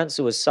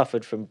 Mansell has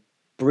suffered from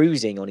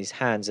bruising on his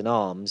hands and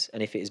arms,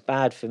 and if it is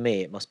bad for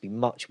me, it must be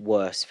much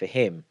worse for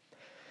him."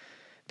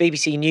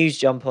 BBC News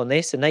jump on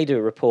this and they do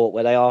a report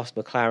where they ask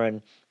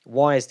McLaren,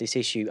 why has this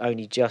issue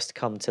only just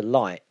come to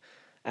light?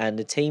 And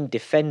the team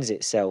defends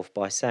itself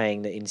by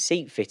saying that in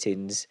seat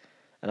fittings,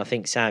 and I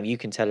think, Sam, you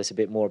can tell us a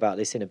bit more about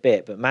this in a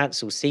bit, but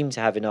Mansell seemed to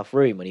have enough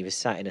room when he was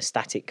sat in a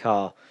static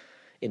car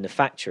in the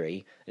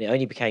factory, and it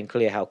only became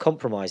clear how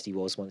compromised he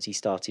was once he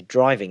started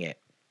driving it.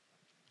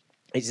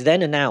 It's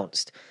then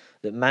announced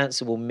that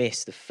Mansell will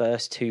miss the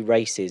first 2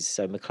 races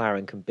so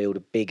McLaren can build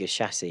a bigger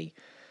chassis.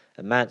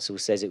 And Mansell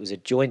says it was a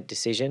joint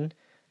decision,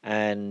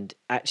 and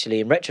actually,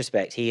 in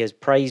retrospect, he has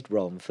praised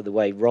Ron for the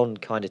way Ron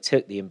kind of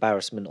took the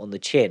embarrassment on the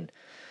chin.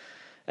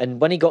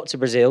 And when he got to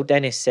Brazil,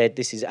 Dennis said,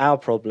 "This is our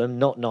problem,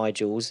 not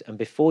Nigel's, and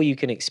before you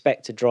can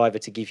expect a driver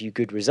to give you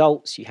good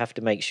results, you have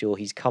to make sure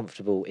he's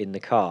comfortable in the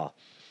car."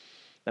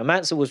 Now,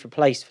 Mansell was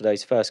replaced for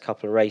those first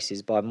couple of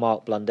races by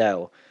Mark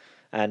Blundell,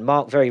 and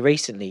Mark very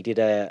recently did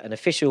an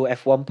official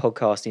F1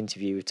 podcast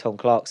interview with Tom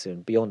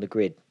Clarkson, Beyond the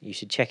Grid. You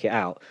should check it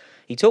out.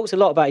 He talked a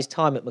lot about his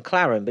time at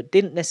McLaren, but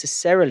didn't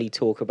necessarily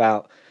talk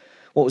about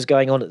what was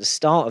going on at the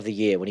start of the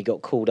year when he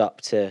got called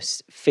up to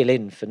fill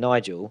in for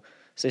Nigel.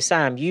 So,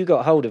 Sam, you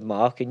got hold of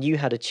Mark and you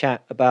had a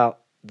chat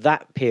about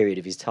that period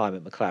of his time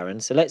at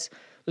McLaren. So let's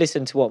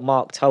listen to what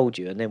Mark told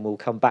you and then we'll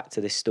come back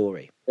to this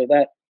story. At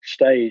that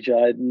stage, I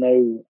had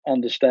no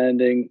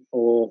understanding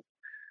or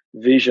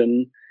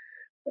vision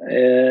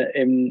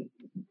in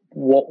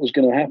what was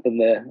going to happen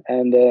there.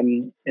 And,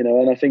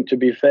 and I think, to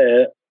be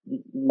fair,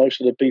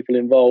 most of the people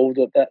involved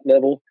at that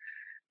level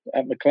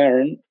at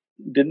McLaren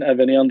didn't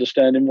have any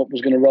understanding what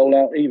was going to roll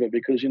out either,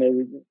 because,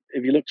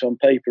 if you looked on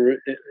paper,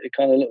 it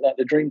kind of looked like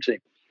the dream team.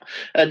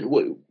 And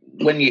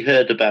when you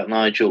heard about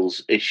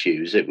Nigel's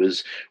issues,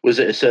 was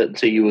it a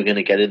certainty you were going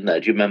to get in there?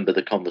 Do you remember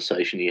the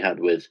conversation you had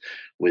with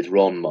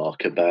Ron,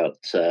 Mark, about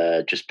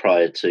just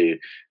prior to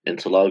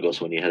Interlagos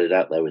when you headed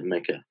out there with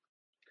Mika?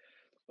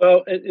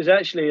 Well, it was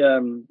actually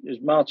it was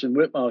Martin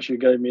Whitmarsh who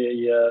gave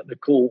me the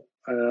call,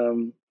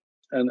 and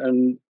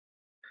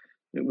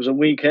it was a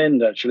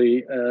weekend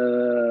actually.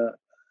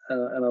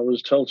 And I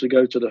was told to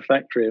go to the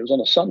factory. It was on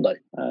a Sunday,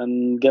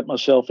 and get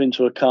myself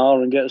into a car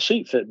and get a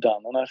seat fit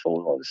done. And I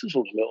thought, well, this is a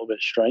little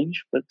bit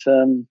strange, but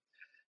I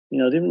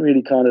didn't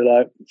really kind of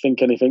like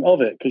think anything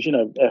of it, because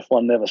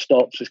F1 never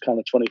stops. It's kind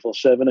of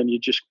 24/7, and you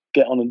just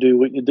get on and do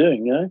what you're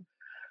doing,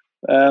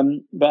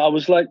 But I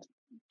was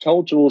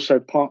told to also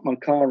park my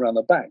car around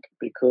the back,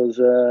 because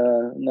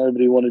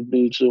nobody wanted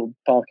me sort of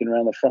parking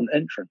around the front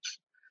entrance.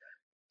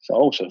 So I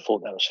also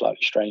thought that was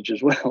slightly strange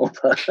as well.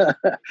 But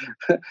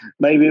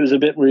maybe it was a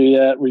bit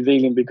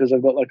revealing because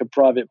I've got like a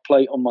private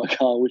plate on my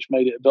car, which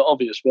made it a bit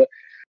obvious. But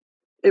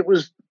it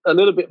was a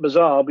little bit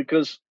bizarre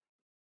because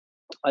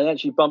I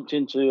actually bumped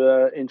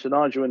into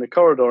Nigel in the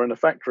corridor in the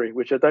factory,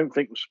 which I don't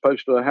think was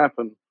supposed to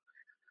happen.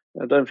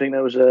 I don't think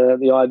that was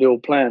the ideal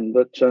plan.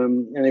 But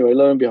anyway,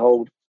 lo and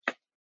behold,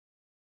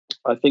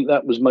 I think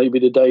that was maybe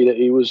the day that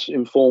he was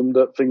informed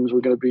that things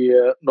were going to be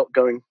not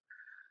going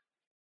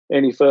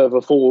any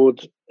further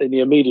forward in the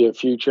immediate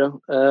future.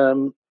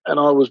 And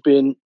I was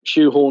being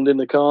shoehorned in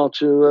the car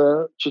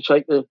to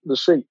take the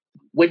seat.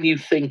 When you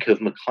think of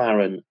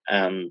McLaren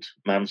and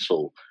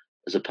Mansell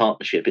as a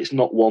partnership, it's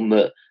not one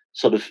that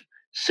sort of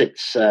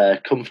sits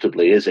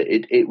comfortably, is it?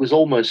 It was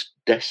almost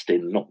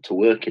destined not to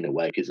work in a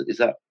way. Is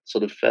that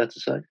sort of fair to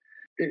say?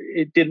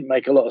 It didn't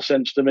make a lot of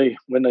sense to me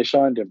when they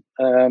signed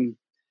him,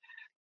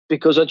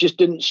 because I just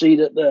didn't see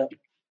that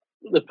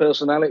the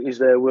personalities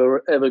there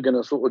were ever going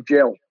to sort of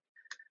gel.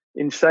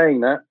 In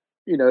saying that,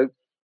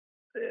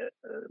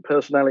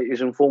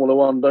 personalities in Formula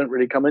One don't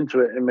really come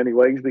into it in many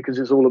ways because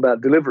it's all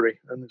about delivery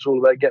and it's all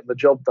about getting the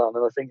job done.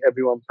 And I think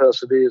everyone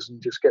perseveres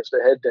and just gets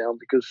their head down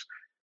because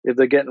if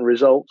they're getting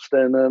results,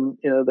 then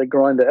they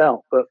grind it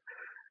out. But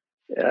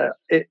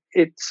it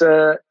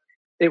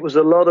was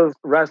a lot of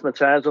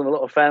razzmatazz and a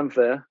lot of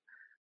fanfare.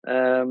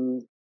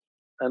 And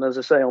as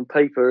I say, on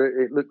paper,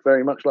 it looked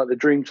very much like the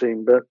dream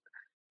team. But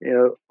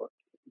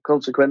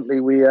consequently,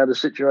 we had a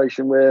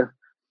situation where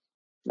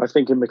I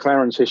think in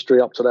McLaren's history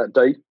up to that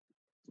date,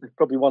 it's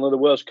probably one of the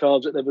worst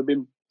cards that ever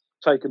been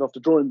taken off the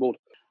drawing board.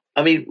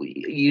 I mean,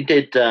 you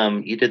did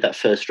that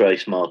first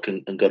race, Mark,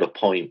 and got a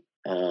point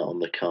on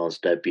the car's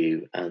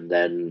debut, and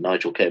then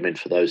Nigel came in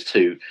for those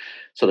two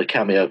sort of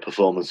cameo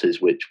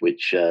performances, which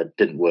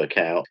didn't work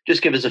out.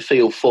 Just give us a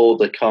feel for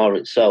the car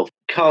itself.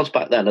 Cars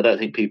back then, I don't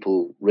think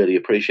people really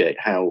appreciate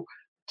how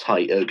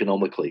tight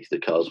ergonomically the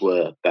cars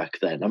were back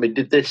then. I mean,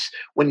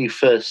 when you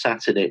first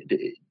sat in it,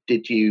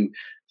 did you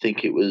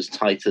think it was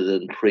tighter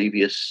than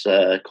previous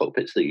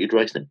cockpits that you'd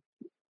raced in?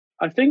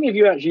 I think if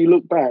you actually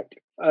look back,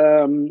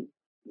 a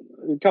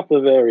couple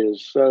of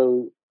areas.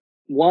 So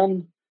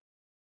one,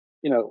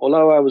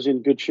 although I was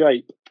in good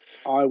shape,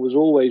 I was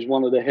always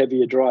one of the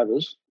heavier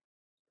drivers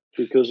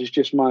because it's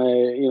just my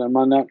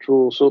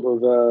natural sort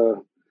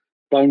of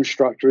bone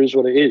structure is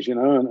what it is,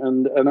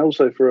 and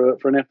also for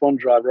an F1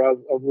 driver,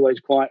 I've always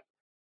quite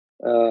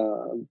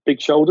big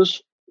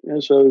shoulders.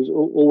 So it was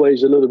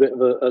always a little bit of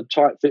a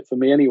tight fit for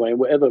me anyway, in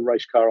whatever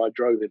race car I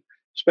drove in,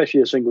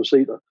 especially a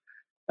single-seater.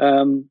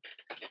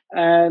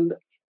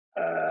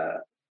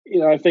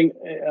 I think,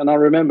 and I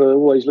remember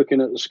always looking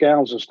at the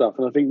scales and stuff,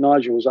 and I think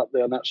Nigel was up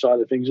there on that side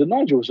of things. And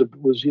Nigel was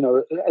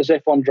as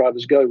F1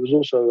 drivers go, was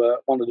also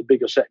one of the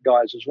bigger set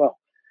guys as well.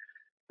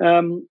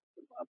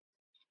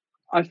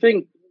 I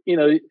think,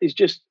 it's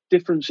just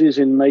differences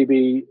in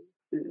maybe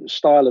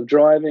style of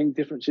driving,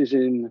 differences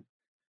in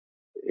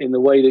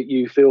the way that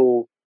you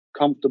feel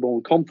comfortable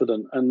and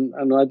confident,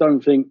 and I don't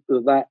think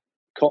that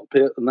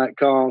cockpit and that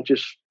car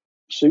just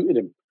suited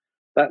him.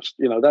 That's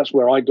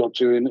where I got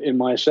to in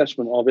my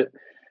assessment of it.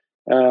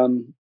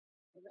 And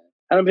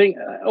I think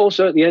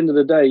also at the end of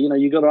the day,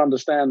 you got to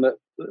understand that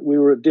we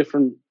were at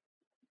different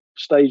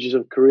stages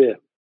of career.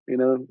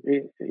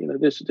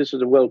 This is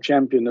a world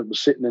champion that was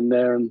sitting in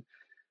there and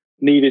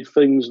needed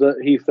things that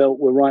he felt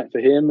were right for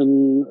him,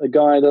 and a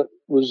guy that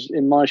was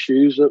in my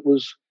shoes that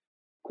was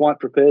quite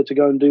prepared to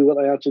go and do what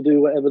they had to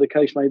do, whatever the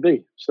case may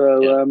be.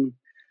 So, yeah.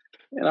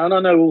 And I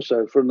know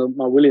also from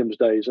my Williams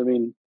days, I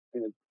mean,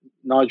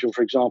 Nigel,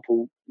 for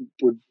example,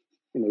 would,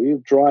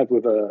 he'd drive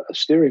with a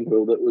steering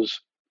wheel that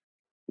was,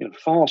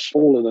 far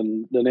smaller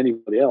than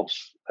anybody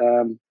else.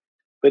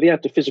 But he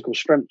had the physical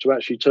strength to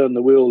actually turn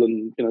the wheel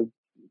and,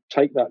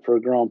 take that for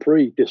a Grand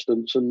Prix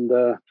distance and,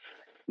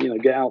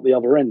 get out the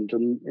other end.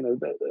 And,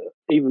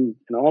 even,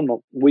 I'm not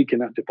weak in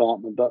that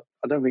department, but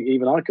I don't think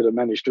even I could have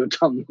managed to have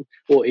done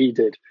what he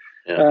did.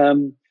 Yeah.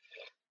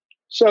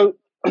 So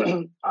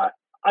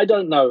I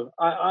don't know.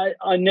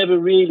 I never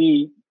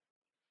really,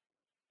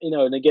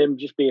 and again,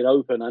 just being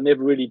open, I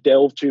never really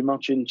delved too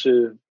much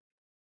into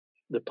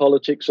the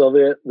politics of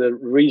it, the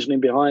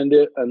reasoning behind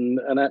it, and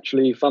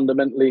actually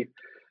fundamentally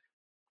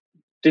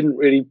didn't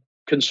really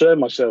concern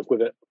myself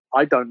with it.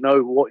 I don't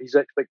know what his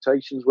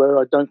expectations were.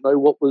 I don't know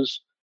what was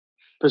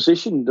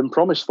positioned and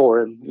promised for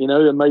him,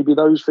 and maybe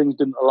those things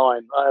didn't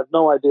align. I have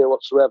no idea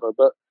whatsoever.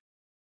 But,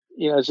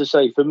 as I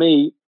say, for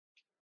me,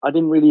 I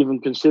didn't really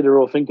even consider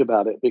or think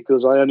about it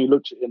because I only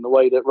looked at it in the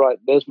way that, right,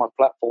 there's my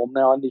platform.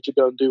 Now I need to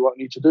go and do what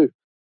I need to do.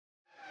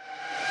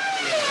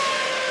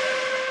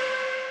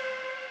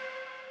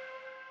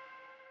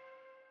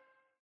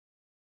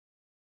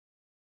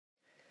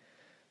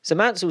 So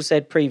Mansell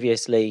said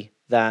previously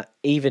that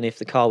even if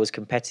the car was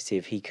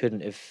competitive, he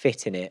couldn't have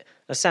fit in it.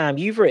 Now, Sam,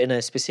 you've written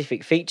a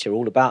specific feature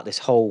all about this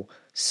whole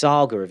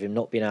saga of him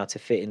not being able to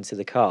fit into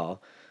the car.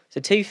 So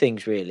two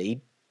things,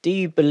 really. Do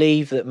you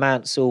believe that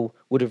Mansell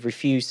would have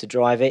refused to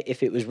drive it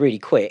if it was really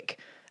quick?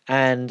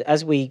 And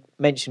as we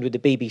mentioned with the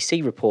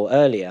BBC report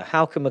earlier,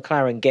 how can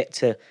McLaren get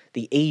to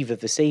the eve of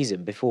the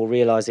season before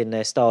realising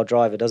their star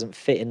driver doesn't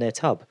fit in their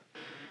tub?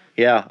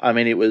 Yeah, I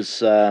mean, it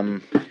was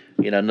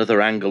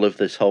another angle of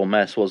this whole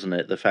mess, wasn't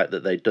it? The fact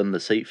that they'd done the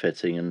seat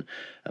fitting and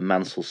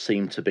Mansell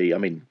seemed to be, I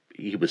mean,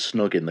 he was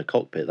snug in the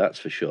cockpit, that's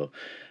for sure.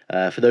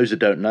 For those who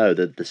don't know,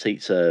 the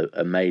seats are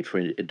made for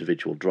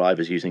individual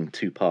drivers using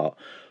two-part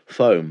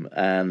foam,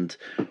 and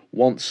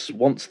once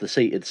the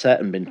seat had set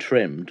and been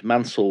trimmed,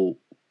 Mansell.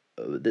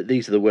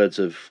 These are the words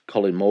of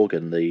Colin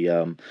Morgan,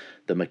 the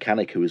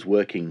mechanic who was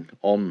working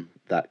on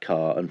that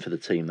car and for the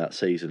team that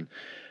season,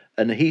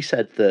 and he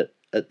said that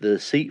at the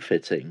seat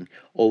fitting,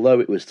 although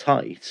it was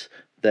tight,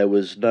 there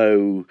was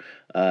no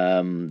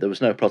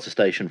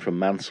protestation from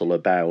Mansell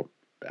about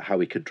how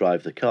he could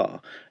drive the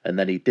car. And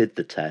then he did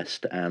the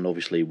test, and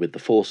obviously with the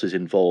forces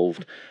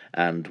involved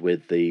and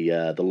with the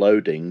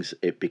loadings,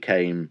 it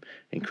became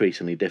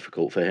increasingly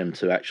difficult for him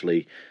to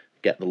actually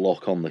get the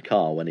lock on the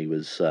car when he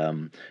was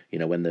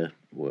when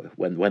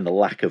the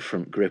lack of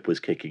front grip was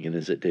kicking in,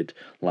 as it did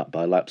lap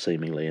by lap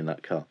seemingly in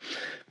that car.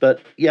 But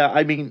yeah,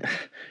 I mean,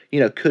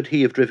 could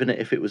he have driven it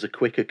if it was a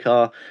quicker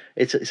car?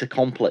 It's a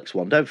complex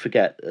one. Don't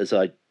forget, as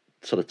I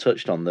sort of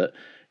touched on, that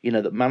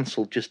that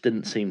Mansell just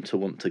didn't seem to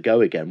want to go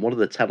again. One of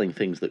the telling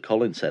things that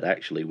Colin said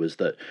actually was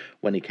that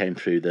when he came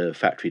through the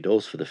factory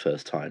doors for the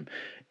first time,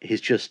 his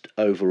just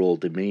overall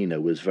demeanour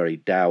was very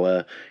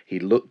dour. He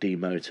looked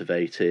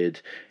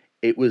demotivated.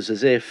 It was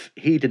as if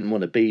he didn't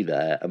want to be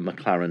there, and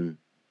McLaren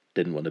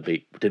didn't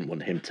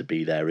want him to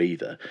be there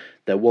either.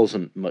 There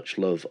wasn't much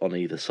love on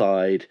either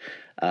side.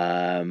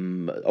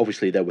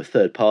 Obviously, there were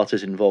third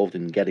parties involved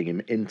in getting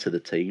him into the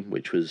team,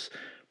 which was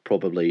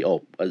probably,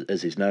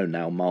 as is known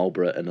now,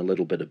 Marlborough and a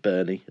little bit of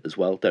Bernie as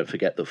well. Don't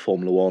forget that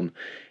Formula One,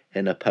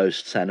 in a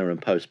post-Senna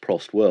and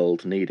post-Prost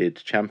world, needed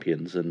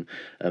champions, and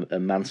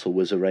Mansell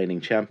was a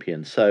reigning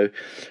champion. So,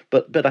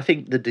 but I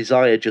think the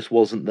desire just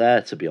wasn't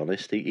there, to be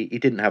honest. He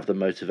didn't have the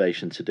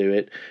motivation to do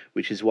it,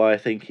 which is why I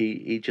think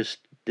he just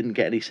didn't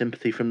get any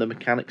sympathy from the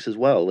mechanics as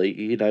well.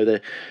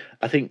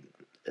 I think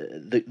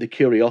the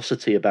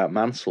curiosity about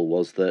Mansell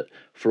was that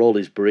for all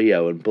his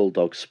brio and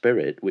bulldog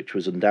spirit, which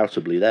was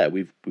undoubtedly there,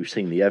 we've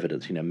seen the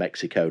evidence.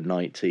 Mexico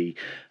 90,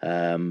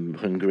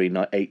 Hungary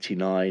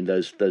 89,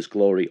 those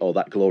glory, or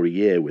that glory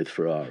year with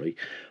Ferrari.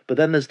 But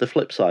then there's the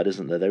flip side,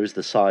 isn't there? There is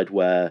the side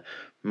where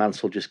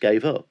Mansell just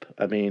gave up.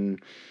 I mean,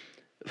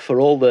 for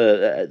all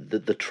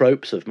the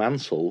tropes of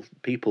Mansell,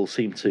 people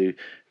seem to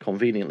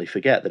conveniently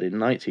forget that in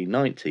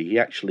 1990 he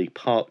actually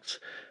parked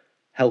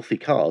healthy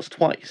cars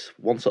twice,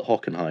 once at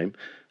Hockenheim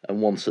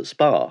and once at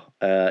Spa.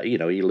 He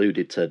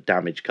alluded to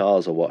damaged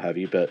cars or what have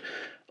you, but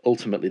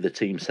ultimately the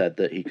team said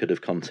that he could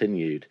have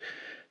continued.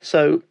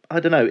 So I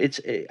don't know.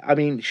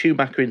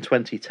 Schumacher in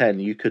 2010,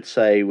 you could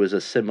say, was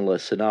a similar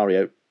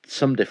scenario.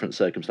 Some different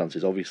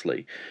circumstances,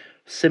 obviously,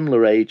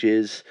 similar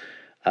ages.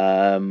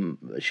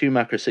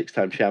 Schumacher, a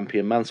six-time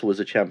champion. Mansell was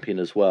a champion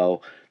as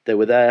well. They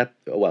were there.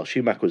 Well,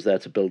 Schumacher was there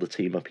to build a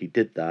team up. He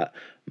did that.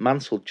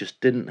 Mansell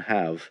just didn't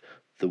have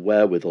the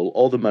wherewithal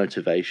or the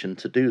motivation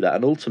to do that,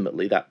 and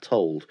ultimately that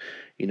told.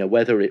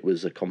 Whether it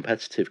was a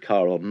competitive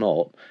car or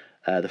not,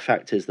 the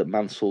fact is that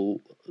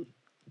Mansell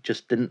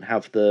just didn't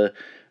have the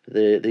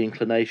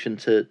inclination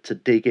to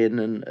dig in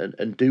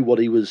and do what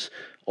he was,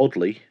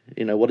 oddly,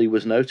 what he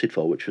was noted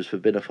for, which was for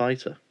being a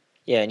fighter.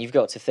 Yeah, and you've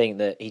got to think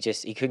that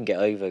he couldn't get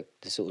over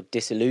the sort of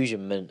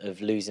disillusionment of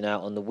losing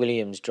out on the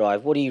Williams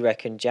drive. What do you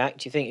reckon, Jack?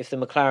 Do you think if the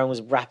McLaren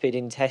was rapid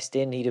in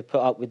testing, he'd have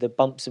put up with the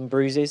bumps and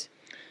bruises?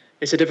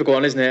 It's a difficult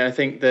one, isn't it?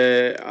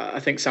 I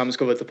think Sam's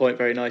covered the point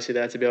very nicely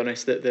there. To be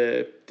honest, that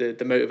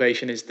the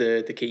motivation is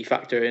the key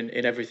factor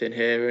in everything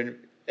here. And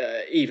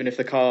even if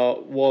the car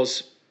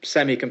was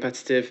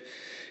semi-competitive,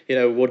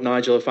 would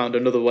Nigel have found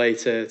another way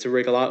to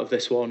wriggle out of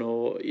this one,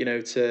 or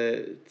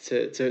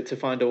to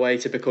find a way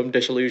to become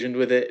disillusioned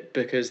with it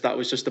because that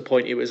was just the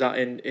point he was at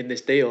in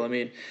this deal? I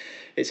mean,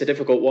 it's a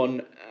difficult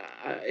one.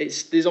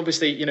 There's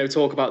obviously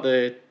talk about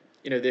the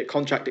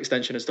contract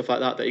extension and stuff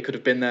like that he could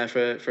have been there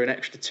for an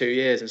extra 2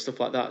 years and stuff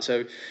like that.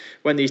 So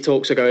when these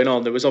talks are going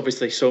on, there was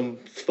obviously some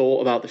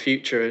thought about the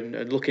future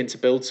and looking to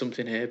build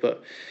something here.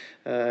 But,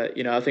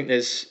 I think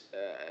there's,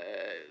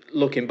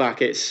 looking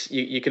back,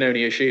 you can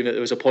only assume that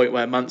there was a point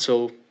where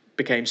Mansell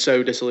became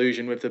so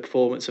disillusioned with the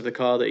performance of the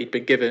car that he'd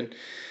been given.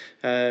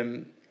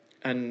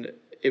 And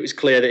it was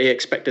clear that he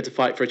expected to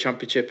fight for a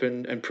championship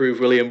and prove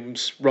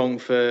Williams wrong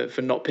for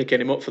not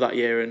picking him up for that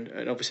year,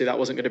 and obviously that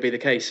wasn't going to be the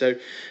case. So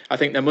I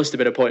think there must have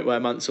been a point where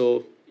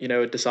Mansell,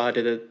 had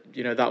decided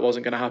that that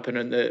wasn't going to happen,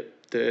 and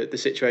that the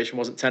situation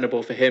wasn't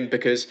tenable for him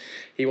because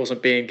he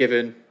wasn't being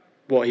given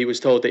what he was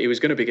told that he was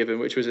going to be given,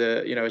 which was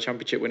a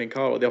championship winning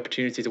car, or the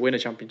opportunity to win a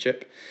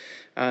championship.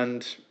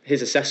 And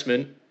his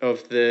assessment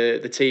of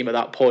the team at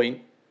that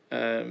point,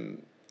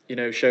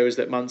 shows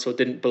that Mansell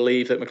didn't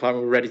believe that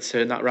McLaren were ready to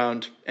turn that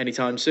round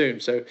anytime soon.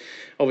 So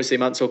obviously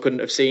Mansell couldn't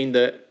have seen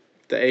that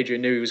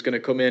Adrian knew he was going to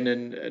come in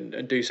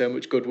and do so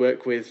much good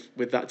work with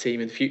that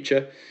team in the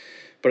future.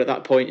 But at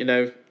that point,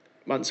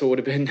 Mansell would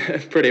have been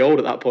pretty old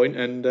at that point,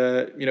 and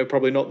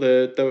probably not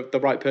the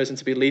right person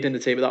to be leading the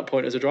team at that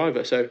point as a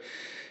driver. So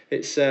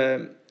it's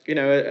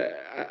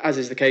as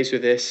is the case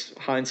with this,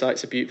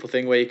 hindsight's a beautiful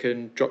thing where you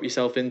can drop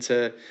yourself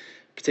into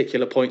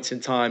particular points in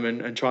time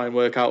and try and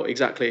work out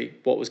exactly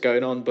what was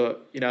going on.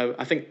 But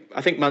I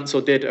think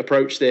Mansell did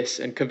approach this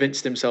and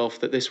convinced himself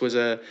that this was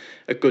a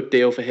good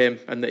deal for him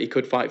and that he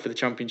could fight for the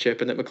championship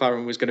and that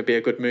McLaren was going to be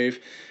a good move.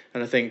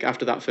 And I think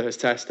after that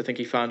first test, I think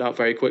he found out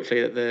very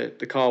quickly that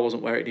the car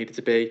wasn't where it needed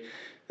to be,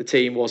 the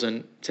team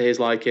wasn't to his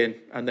liking,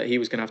 and that he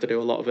was going to have to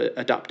do a lot of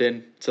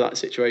adapting to that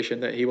situation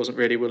that he wasn't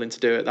really willing to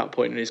do at that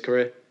point in his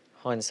career.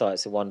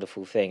 Hindsight's a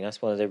wonderful thing.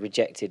 That's one of the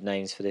rejected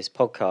names for this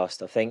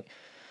podcast, I think.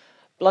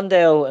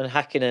 Blundell and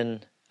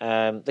Hakkinen,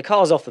 the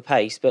car's off the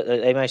pace, but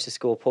they managed to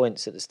score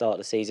points at the start of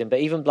the season. But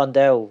even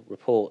Blundell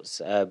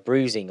reports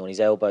bruising on his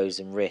elbows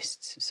and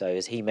wrists. So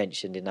as he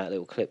mentioned in that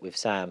little clip with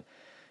Sam,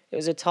 it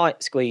was a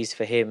tight squeeze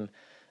for him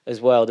as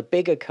well. The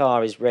bigger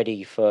car is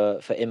ready for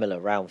Imola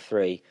round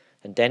 3.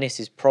 And Dennis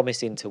is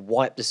promising to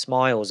wipe the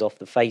smiles off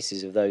the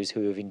faces of those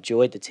who have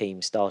enjoyed the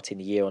team starting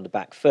the year on the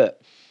back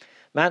foot.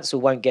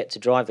 Mansell won't get to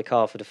drive the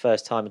car for the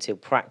first time until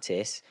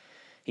practice.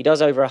 He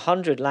does over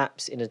 100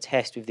 laps in a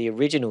test with the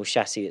original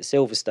chassis at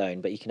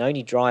Silverstone, but he can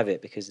only drive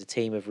it because the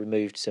team have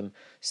removed some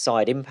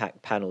side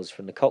impact panels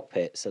from the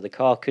cockpit, so the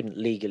car couldn't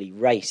legally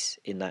race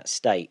in that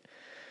state.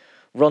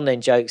 Ron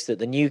then jokes that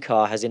the new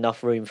car has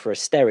enough room for a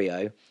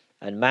stereo,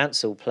 and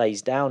Mansell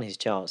plays down his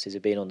chances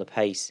of being on the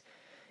pace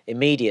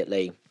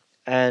immediately.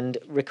 And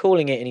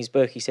recalling it in his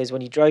book, he says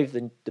when he drove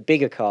the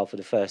bigger car for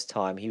the first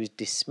time, he was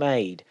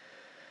dismayed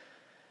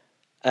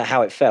at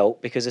how it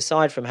felt, because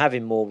aside from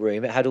having more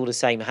room, it had all the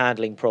same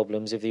handling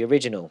problems of the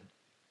original.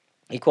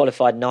 He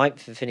qualified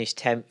 9th and finished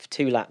 10th,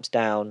 2 laps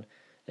down,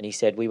 and he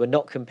said, "We were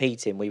not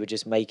competing, we were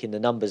just making the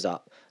numbers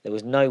up. There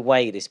was no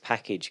way this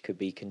package could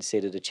be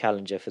considered a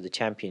challenger for the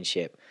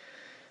championship."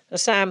 Now,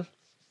 Sam,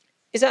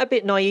 is that a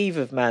bit naive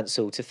of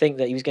Mansell to think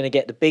that he was going to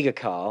get the bigger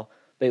car,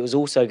 but it was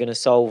also going to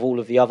solve all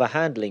of the other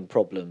handling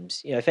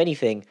problems? If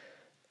anything,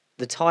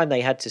 the time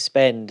they had to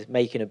spend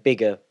making a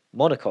bigger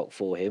monocoque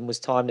for him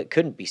was time that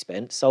couldn't be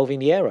spent solving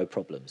the aero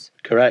problems.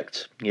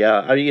 Correct.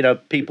 Yeah,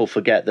 people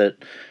forget that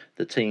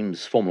the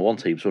Formula One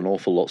teams were an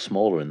awful lot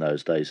smaller in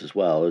those days as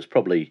well. It was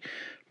probably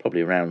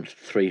around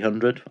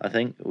 300, I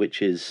think,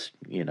 which is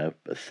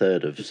a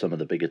third of some of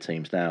the bigger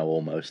teams now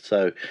almost.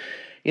 So,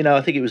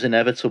 I think it was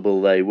inevitable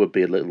they would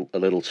be a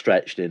little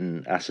stretched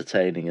in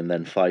ascertaining and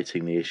then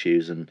fighting the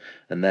issues and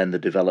then the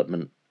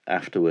development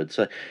afterwards.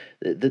 So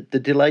the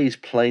delays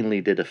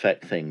plainly did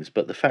affect things,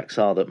 but the facts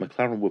are that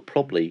McLaren were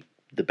probably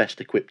the best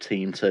equipped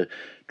team to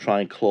try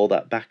and claw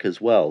that back as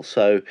well.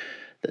 So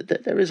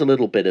there is a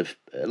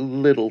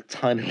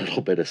tiny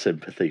little bit of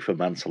sympathy for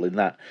Mansell in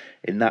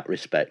that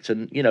respect.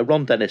 And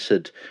Ron Dennis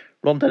had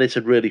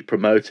really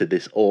promoted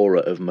this aura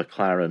of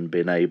McLaren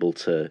being able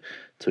to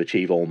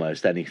achieve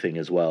almost anything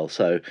as well.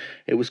 So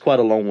it was quite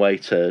a long way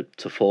to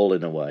fall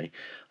in a way.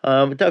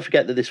 Don't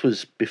forget that this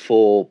was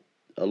before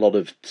a lot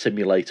of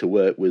simulator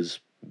work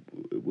was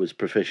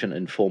proficient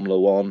in Formula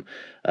One.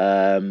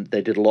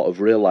 They did a lot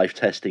of real life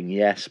testing,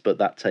 yes, but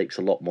that takes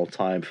a lot more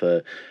time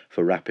for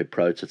rapid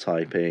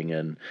prototyping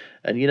and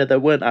there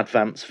weren't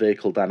advanced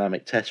vehicle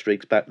dynamic test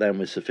rigs back then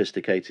with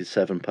sophisticated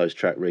 7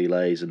 post-track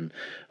relays and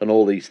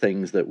all these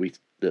things that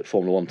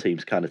Formula One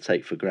teams kind of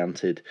take for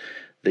granted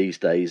these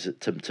days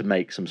to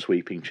make some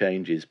sweeping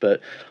changes.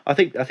 But I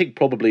think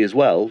probably as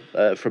well,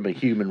 from a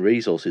human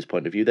resources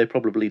point of view, they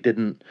probably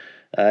didn't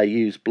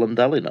use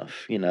Blundell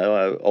enough,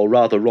 or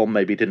rather Ron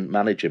maybe didn't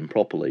manage him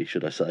properly,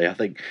 should I say. I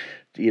think,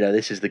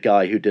 this is the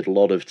guy who did a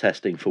lot of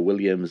testing for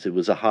Williams. It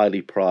was a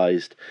highly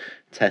prized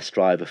test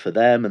driver for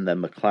them, and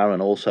then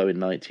McLaren also in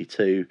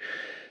 92.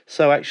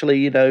 So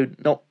actually,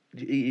 not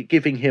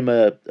giving him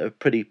a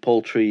pretty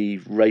paltry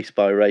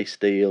race-by-race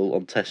deal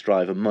on test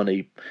driver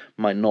money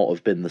might not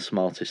have been the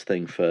smartest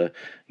thing for,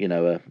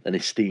 an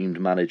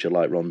esteemed manager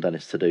like Ron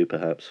Dennis to do,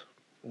 perhaps.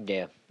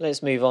 Yeah,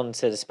 let's move on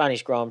to the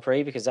Spanish Grand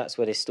Prix, because that's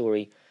where this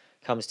story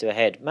comes to a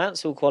head.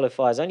 Mansell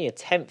qualifies only a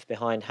 10th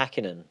behind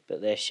Hakkinen, but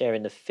they're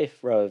sharing the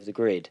 5th row of the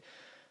grid,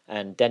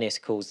 and Dennis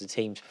calls the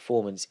team's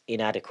performance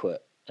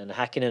inadequate. And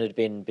Hakkinen had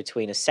been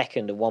between a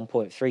second and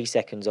 1.3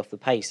 seconds off the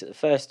pace at the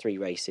first 3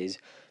 races,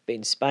 but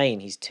in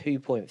Spain he's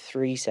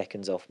 2.3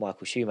 seconds off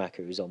Michael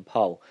Schumacher, who's on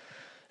pole.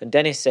 And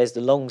Dennis says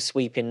the long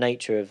sweeping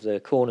nature of the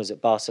corners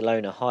at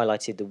Barcelona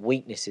highlighted the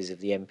weaknesses of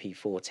the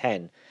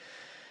MP410.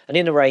 And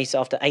in the race,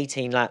 after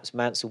 18 laps,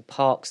 Mansell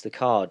parks the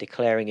car,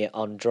 declaring it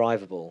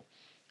undrivable.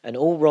 And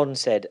all Ron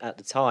said at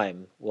the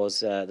time was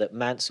that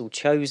Mansell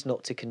chose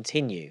not to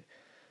continue.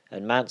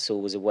 And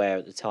Mansell was aware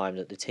at the time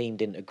that the team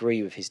didn't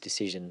agree with his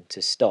decision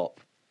to stop.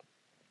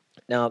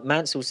 Now,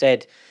 Mansell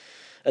said,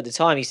 at the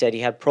time he said he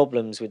had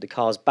problems with the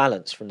car's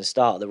balance from the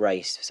start of the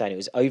race, saying it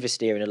was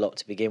oversteering a lot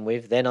to begin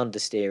with, then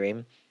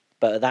understeering,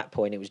 but at that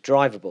point it was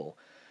drivable.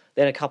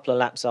 Then a couple of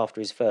laps after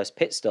his first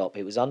pit stop,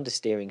 it was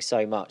understeering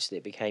so much that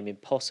it became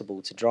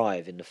impossible to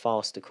drive in the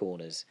faster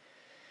corners.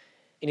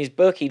 In his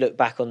book, he looked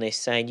back on this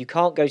saying, "You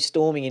can't go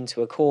storming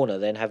into a corner,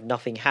 then have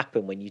nothing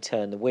happen when you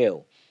turn the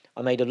wheel.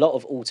 I made a lot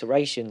of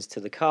alterations to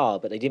the car,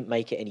 but they didn't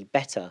make it any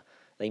better.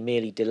 They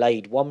merely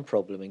delayed one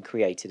problem and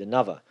created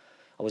another.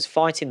 I was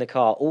fighting the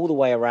car all the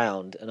way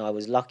around, and if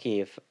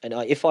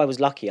I was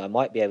lucky, I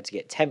might be able to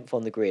get 10th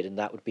on the grid, and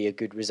that would be a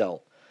good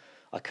result.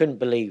 I couldn't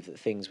believe that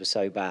things were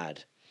so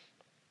bad."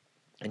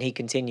 And he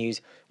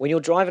continues, "When you're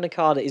driving a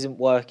car that isn't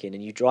working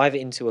and you drive it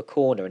into a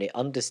corner and it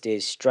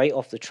understeers straight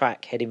off the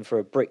track heading for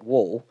a brick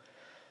wall,"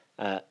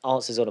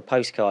 answers on a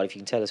postcard if you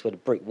can tell us where the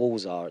brick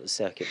walls are at the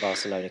Circuit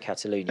Barcelona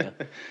Catalunya,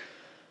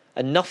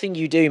 "and nothing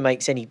you do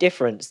makes any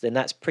difference, then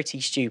that's pretty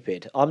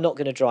stupid. I'm not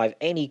going to drive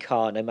any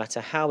car, no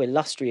matter how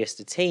illustrious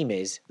the team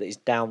is, that is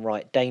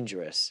downright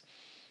dangerous.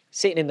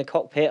 Sitting in the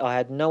cockpit, I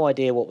had no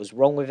idea what was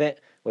wrong with it,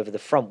 whether the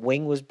front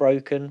wing was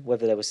broken,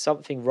 whether there was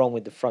something wrong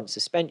with the front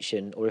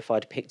suspension, or if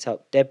I'd picked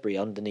up debris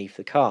underneath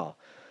the car.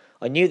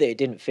 I knew that it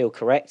didn't feel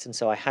correct, and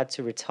so I had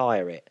to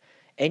retire it.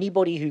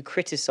 Anybody who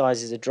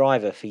criticises a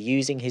driver for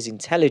using his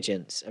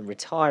intelligence and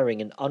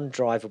retiring an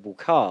undrivable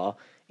car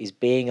is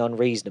being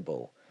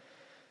unreasonable."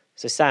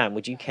 So, Sam,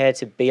 would you care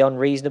to be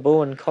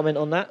unreasonable and comment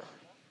on that?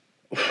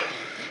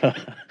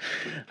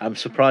 I'm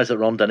surprised that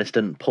Ron Dennis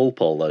didn't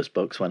pulp all those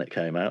books when it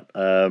came out.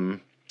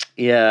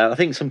 Yeah, I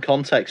think some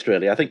context,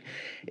 really. I think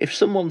if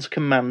someone's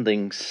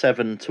commanding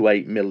 £7 to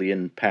 £8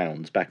 million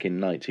back in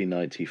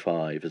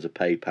 1995 as a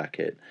pay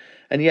packet,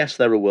 and yes,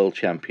 they're a world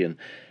champion,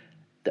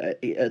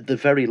 at the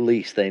very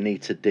least they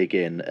need to dig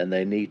in and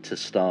they need to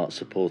start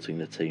supporting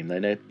the team.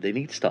 They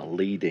need to start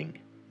leading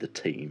the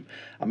team.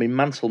 I mean,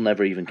 Mansell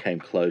never even came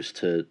close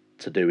to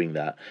doing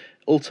that.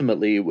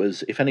 Ultimately, it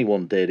was, if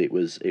anyone did, it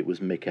was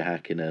Mika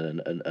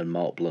Hakkinen and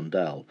Mark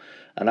Blundell.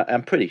 And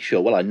I'm pretty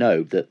sure, well, I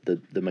know that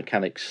the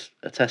mechanics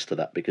attest to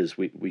that, because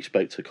we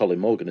spoke to Colin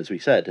Morgan, as we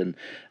said, and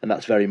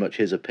that's very much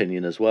his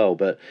opinion as well.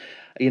 But,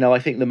 I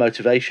think the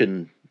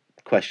motivation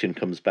question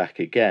comes back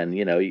again.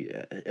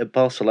 At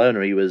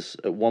Barcelona, he was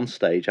at one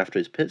stage after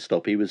his pit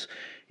stop, he was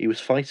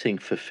fighting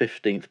for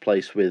 15th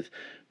place with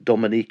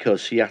Domenico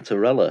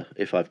Ciattarella,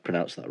 if I've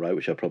pronounced that right,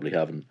 which I probably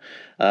haven't.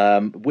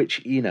 Which,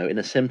 in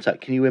a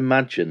Simtac, can you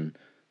imagine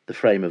the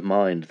frame of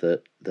mind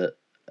that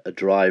a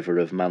driver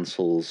of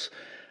Mansell's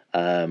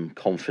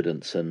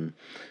confidence and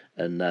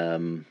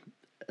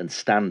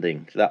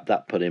standing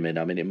that put him in?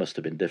 I mean, it must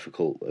have been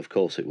difficult. Of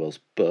course it was,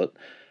 but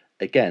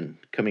again,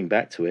 coming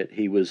back to it,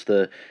 he was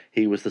the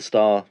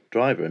star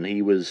driver, and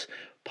he was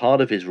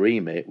part of his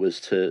remit was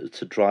to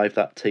drive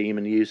that team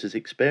and use his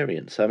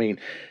experience. I mean,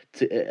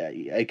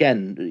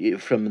 again,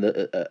 from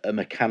a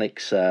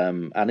mechanic's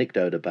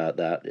anecdote about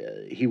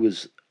that, he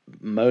was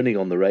moaning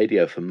on the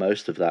radio for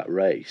most of that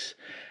race,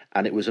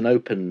 and it was an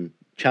open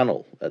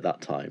channel at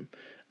that time.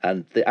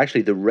 And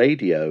the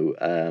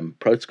radio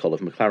protocol of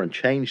McLaren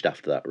changed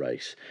after that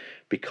race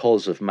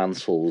because of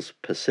Mansell's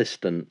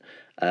persistent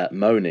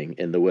moaning,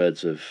 in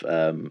words of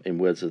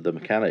the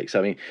mechanics.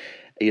 I mean,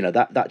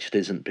 that just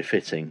isn't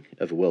befitting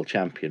of a world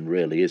champion,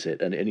 really, is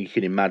it? And you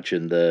can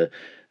imagine the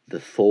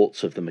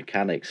thoughts of the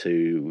mechanics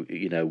who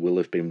will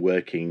have been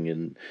working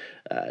in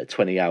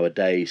 20-hour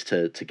days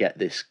to get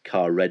this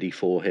car ready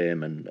for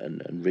him and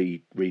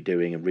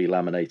redoing and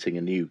relaminating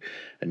a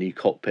new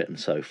cockpit and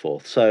so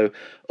forth. So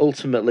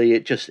ultimately,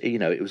 it just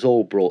it was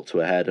all brought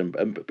to a head,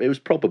 and it was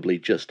probably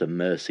just a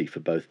mercy for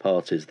both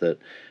parties that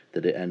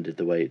it ended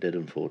the way it did,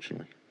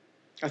 unfortunately.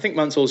 I think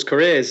Mansell's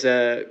career is,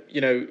 I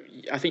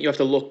think you have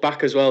to look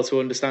back as well to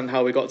understand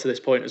how we got to this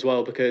point as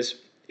well, because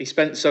he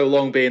spent so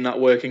long being that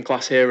working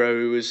class hero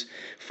who was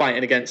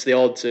fighting against the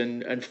odds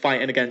and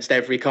fighting against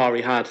every car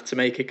he had to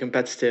make it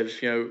competitive.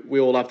 We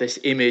all have this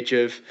image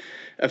of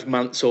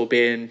Mansell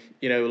being,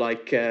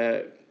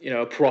 a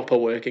proper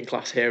working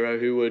class hero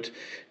who would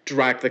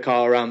drag the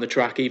car around the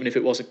track even if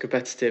it wasn't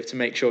competitive to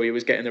make sure he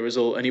was getting the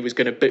result, and he was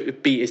going to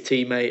beat his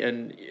teammate,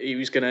 and he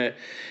was going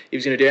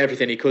to do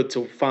everything he could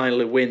to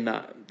finally win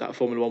that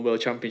Formula One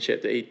World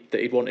Championship that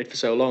he'd wanted for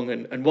so long.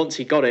 And once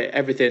he got it,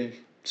 everything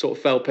sort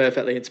of fell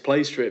perfectly into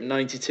place for him.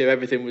 92,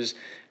 everything was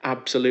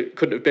absolute,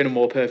 couldn't have been a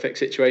more perfect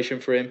situation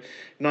for him.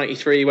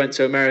 93, he went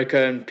to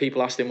America and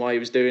people asked him why he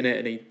was doing it,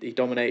 and he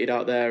dominated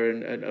out there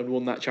and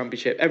won that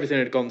championship. Everything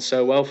had gone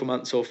so well for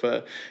Mansell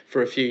for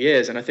a few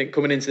years, and I think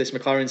coming into this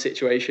McLaren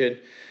situation,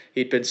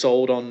 he'd been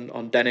sold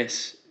on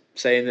Dennis,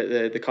 saying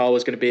that the car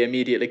was going to be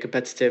immediately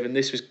competitive, and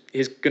this was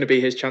going to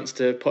be his chance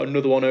to put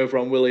another one over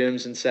on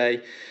Williams and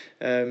say,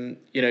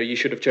 you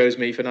should have chose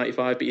me for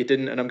 95, but you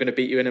didn't, and I'm going to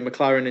beat you in a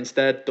McLaren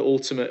instead. The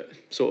ultimate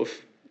sort of,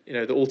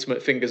 the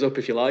ultimate fingers up,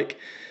 if you like.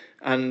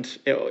 And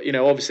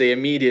obviously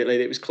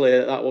immediately it was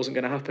clear that wasn't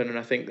going to happen, and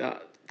I think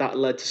that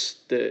led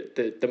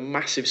to the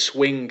massive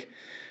swing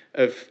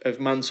of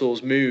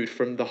Mansell's mood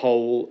from the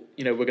whole,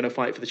 we're going to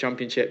fight for the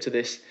championship, to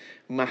this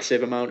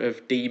massive amount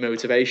of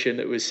demotivation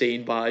that was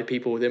seen by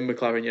people within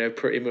McLaren,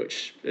 pretty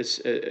much as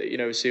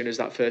soon as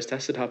that first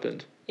test had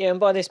happened. Yeah, and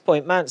by this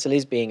point, Mansell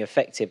is being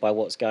affected by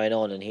what's going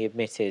on, and he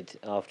admitted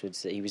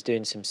afterwards that he was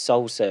doing some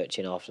soul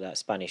searching after that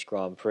Spanish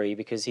Grand Prix,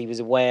 because he was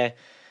aware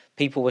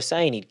people were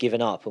saying he'd given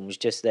up and was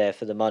just there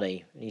for the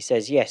money. And he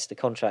says, yes, the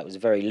contract was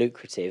very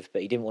lucrative,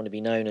 but he didn't want to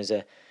be known as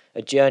a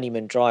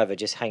journeyman driver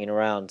just hanging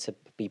around to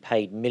be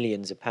paid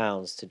millions of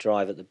pounds to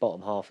drive at the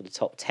bottom half of the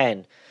top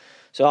 10.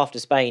 So after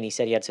Spain, he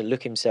said he had to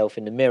look himself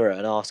in the mirror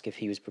and ask if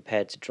he was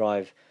prepared to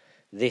drive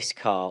this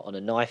car on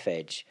a knife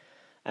edge.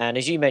 And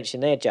as you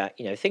mentioned there, Jack,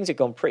 things had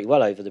gone pretty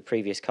well over the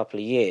previous couple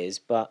of years,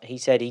 but he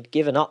said he'd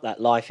given up that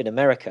life in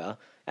America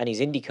and his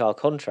IndyCar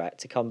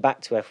contract to come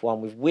back to F1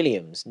 with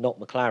Williams, not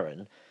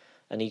McLaren.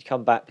 And he'd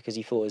come back because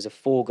he thought it was a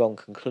foregone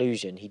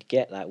conclusion he'd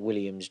get that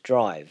Williams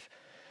drive.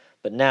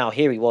 But now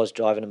here he was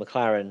driving a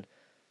McLaren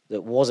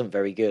that wasn't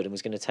very good and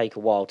was going to take a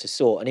while to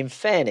sort. And in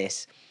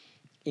fairness,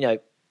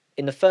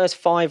 in the first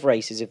 5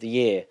 races of the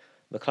year,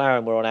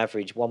 McLaren were on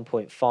average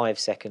 1.5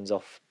 seconds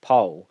off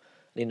pole.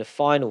 And in the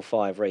final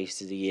 5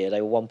 races of the year, they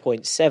were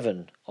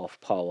 1.7 off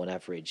pole on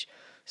average.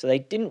 So they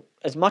didn't,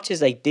 as much as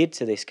they did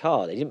to this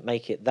car, they didn't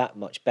make it that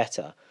much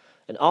better.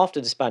 And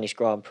after the Spanish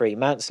Grand Prix,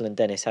 Mansell and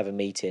Dennis have a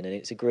meeting, and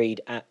it's agreed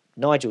at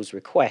Nigel's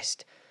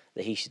request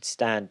that he should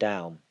stand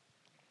down.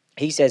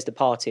 He says the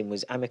parting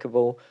was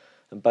amicable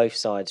and both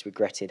sides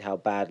regretted how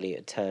badly it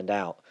had turned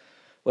out.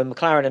 When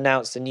McLaren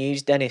announced the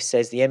news, Dennis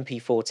says the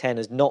MP410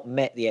 has not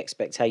met the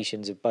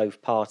expectations of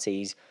both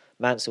parties.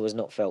 Mansell has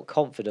not felt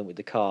confident with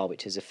the car,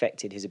 which has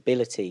affected his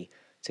ability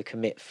to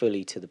commit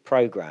fully to the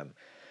programme.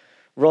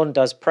 Ron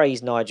does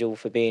praise Nigel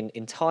for being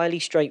entirely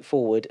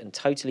straightforward and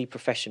totally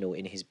professional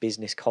in his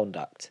business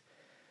conduct,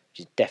 which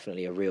is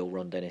definitely a real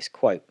Ron Dennis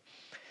quote.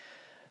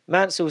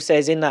 Mansell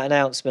says in that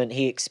announcement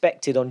he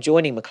expected on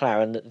joining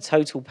McLaren that the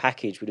total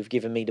package would have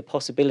given me the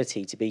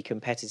possibility to be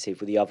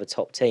competitive with the other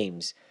top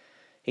teams.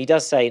 He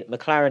does say that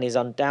McLaren is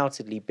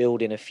undoubtedly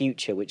building a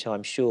future which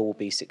I'm sure will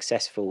be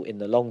successful in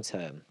the long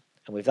term.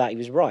 And with that he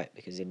was right,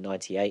 because in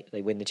 98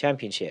 they win the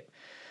championship.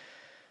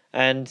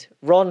 And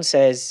Ron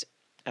says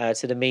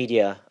to the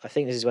media, I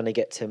think this is when they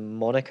get to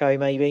Monaco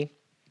maybe,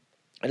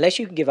 unless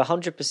you can give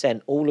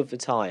 100% all of the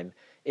time,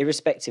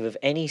 irrespective of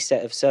any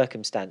set of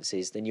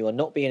circumstances, then you are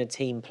not being a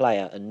team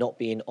player and not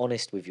being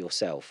honest with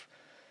yourself.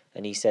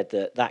 And he said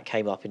that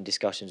came up in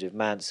discussions with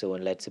Mansell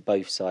and led to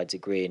both sides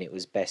agreeing it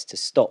was best to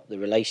stop the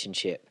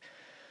relationship.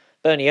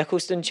 Bernie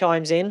Eccleston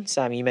chimes in.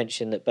 Sam, you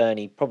mentioned that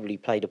Bernie probably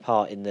played a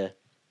part in the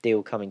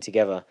deal coming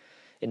together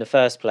in the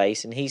first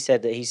place, and he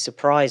said that he's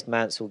surprised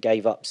Mansell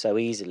gave up so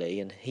easily,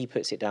 and he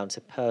puts it down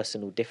to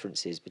personal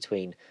differences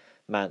between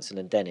Mansell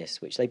and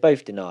Dennis, which they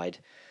both denied.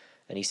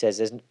 And he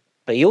says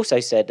but he also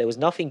said there was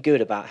nothing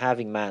good about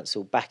having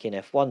Mansell back in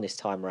F1 this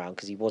time around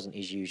because he wasn't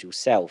his usual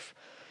self.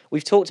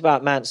 We've talked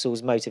about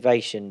Mansell's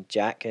motivation,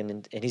 Jack,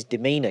 and his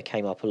demeanour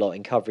came up a lot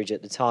in coverage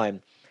at the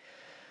time.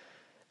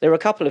 There were a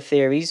couple of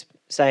theories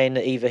saying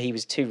that either he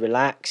was too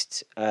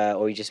relaxed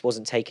or he just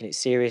wasn't taking it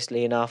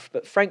seriously enough.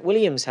 But Frank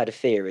Williams had a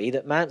theory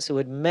that Mansell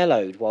had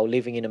mellowed while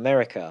living in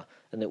America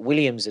and that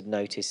Williams had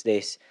noticed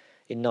this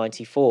in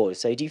 94.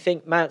 So do you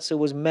think Mansell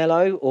was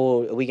mellow,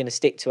 or are we going to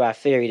stick to our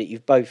theory that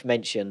you've both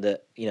mentioned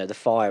that the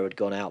fire had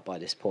gone out by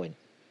this point?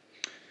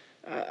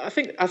 I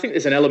think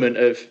there's an element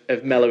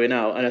of mellowing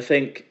out, and I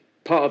think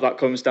part of that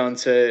comes down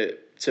to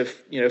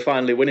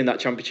finally winning that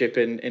championship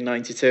in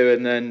 92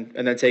 and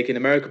then taking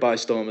America by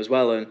storm as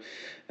well.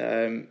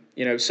 And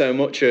so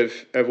much of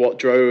what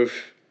drove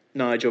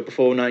Nigel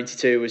before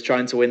 92 was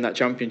trying to win that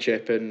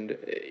championship, and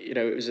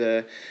it was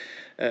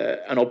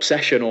an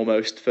obsession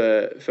almost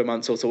for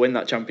Mansell to win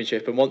that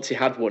championship. And once he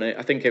had won it,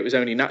 I think it was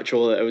only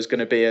natural that there was going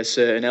to be a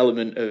certain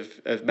element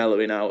of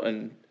mellowing out.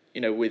 And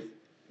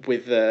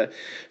with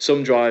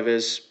some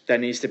drivers, there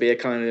needs to be a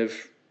kind of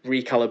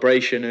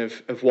recalibration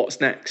of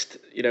what's next.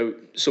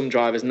 Some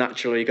drivers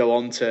naturally go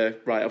on to,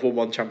 right, I've won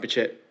one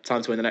championship,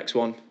 time to win the next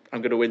one.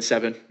 I'm going to win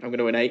 7, I'm going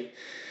to win 8.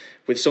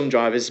 With some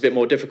drivers, it's a bit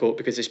more difficult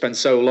because they spend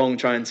so long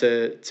trying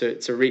to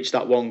reach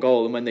that one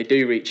goal, and when they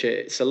do reach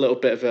it, it's a little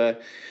bit of a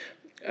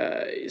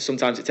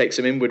sometimes it takes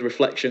some inward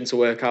reflection to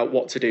work out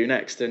what to do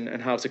next and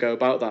how to go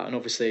about that. And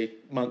obviously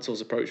Mansell's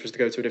approach was to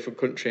go to a different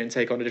country and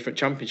take on a different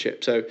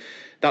championship, so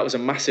that was a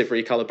massive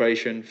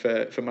recalibration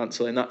for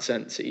Mansell in that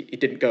sense. He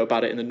didn't go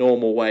about it in the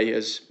normal way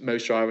as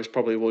most drivers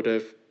probably would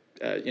have,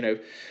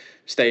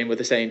 staying with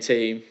the same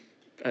team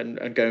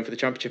and going for the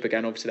championship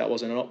again. Obviously that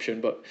wasn't an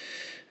option, but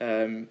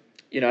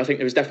I think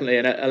there was definitely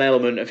an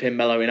element of him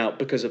mellowing out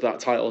because of that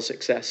title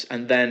success,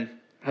 and then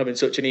having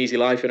such an easy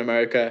life in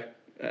America,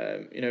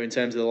 in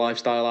terms of the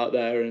lifestyle out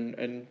there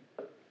and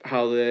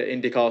how the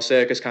IndyCar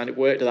circus kind of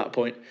worked at that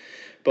point.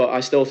 But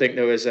I still think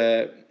there was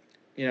I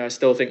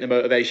still think the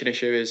motivation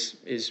issue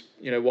is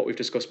what we've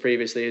discussed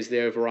previously is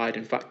the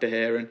overriding factor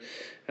here.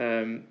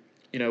 And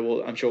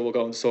I'm sure we'll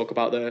go on to talk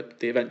about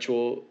the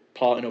eventual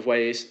parting of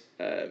ways.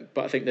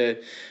 But I think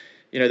the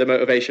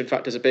motivation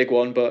factor is a big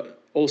one. But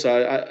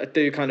also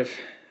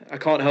I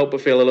can't help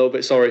but feel a little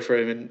bit sorry for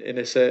him in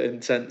a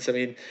certain sense. I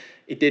mean,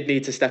 he did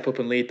need to step up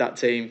and lead that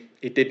team.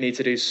 He did need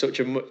to do so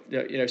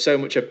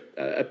much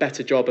a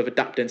better job of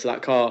adapting to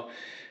that car.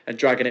 and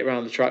dragging it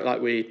around the track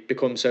like we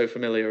become so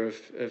familiar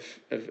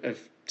of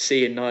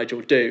seeing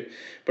Nigel do.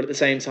 But at the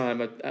same time,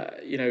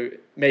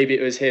 maybe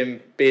it was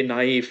him being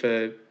naive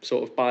for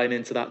sort of buying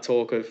into that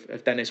talk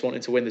of Dennis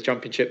wanting to win the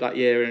championship that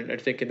year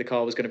and thinking the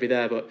car was going to be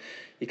there. But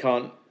I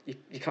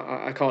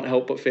can't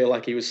help but feel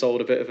like he was sold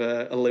a bit of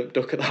a limp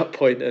duck at that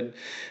point. And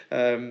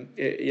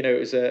it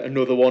was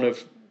another one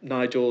of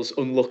Nigel's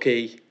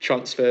unlucky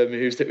transfer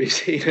moves that we've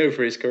seen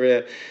over his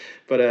career.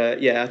 But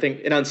I think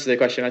in answer to the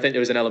question, I think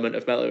there was an element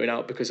of mellowing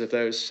out because of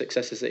those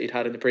successes that he'd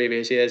had in the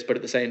previous years. But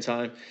at the same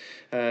time,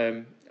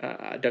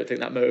 I don't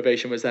think that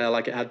motivation was there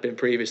like it had been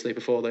previously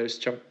before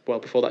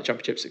that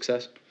championship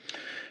success.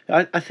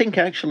 I think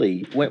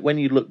actually when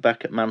you look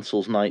back at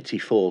Mansell's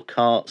 '94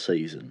 kart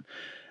season,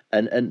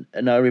 and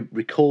I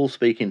recall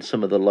speaking to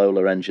some of the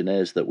Lola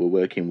engineers that were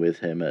working with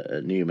him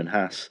at Newman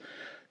Haas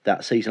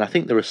that season. I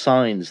think there are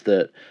signs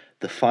that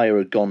the fire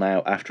had gone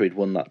out after he'd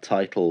won that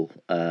title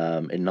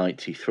in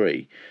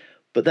 '93,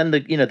 but then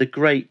the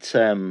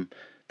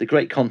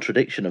great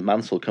contradiction of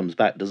Mansell comes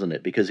back, doesn't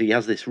it? Because he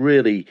has this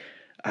really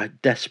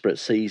desperate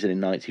season in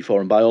 '94,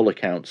 and by all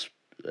accounts,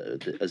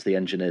 as the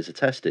engineers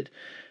attested,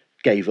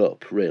 gave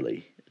up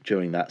really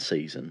during that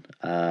season.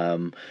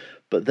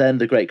 But then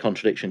the great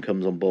contradiction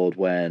comes on board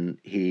when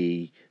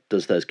he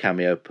does those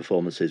cameo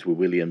performances with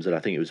Williams, and I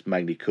think it was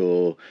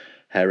Magny-Cours,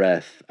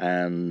 Jerez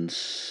and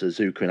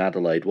Suzuka in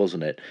Adelaide,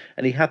 wasn't it?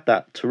 And he had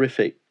that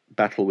terrific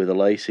battle with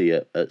Alesi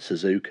at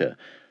Suzuka,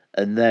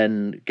 and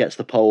then gets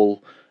the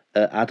pole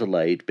at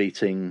Adelaide,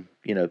 beating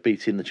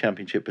the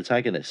championship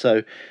protagonist.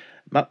 So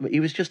he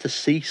was just a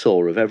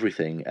seesaw of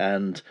everything,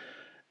 and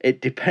it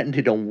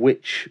depended on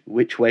which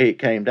way it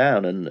came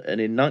down.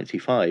 And in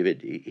 '95,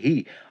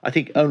 I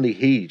think only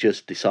he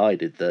just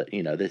decided that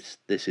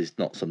this is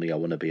not something I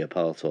want to be a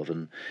part of,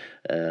 and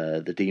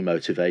the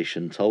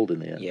demotivation told in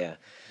the end. Yeah.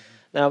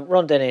 Now,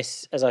 Ron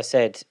Dennis, as I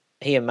said,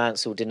 he and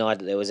Mansell denied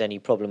that there was any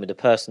problem with the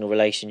personal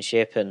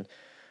relationship, and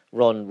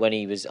Ron, when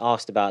he was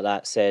asked about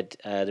that, said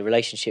the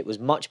relationship was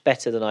much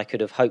better than I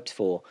could have hoped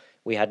for.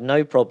 We had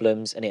no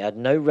problems, and it had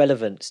no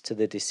relevance to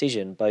the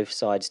decision both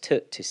sides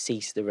took to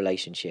cease the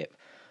relationship.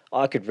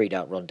 I could read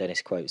out Ron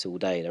Dennis quotes all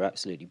day. They're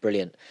absolutely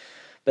brilliant.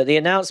 But the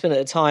announcement at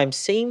the time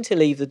seemed to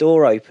leave the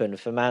door open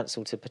for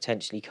Mansell to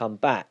potentially come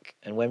back.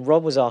 And when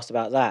Rob was asked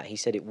about that, he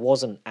said it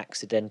wasn't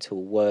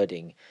accidental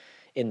wording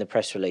in the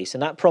press release.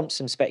 And that prompts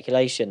some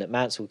speculation that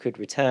Mansell could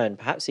return,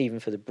 perhaps even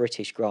for the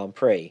British Grand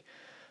Prix.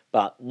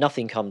 But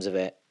nothing comes of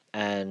it.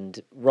 And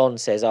Ron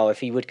says, if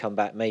he would come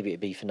back, maybe it'd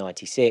be for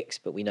 '96.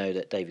 But we know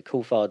that David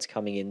Coulthard's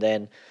coming in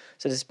then.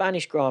 So the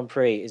Spanish Grand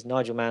Prix is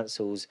Nigel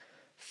Mansell's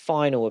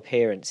final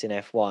appearance in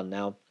F1.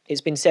 Now,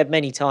 it's been said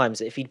many times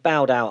that if he'd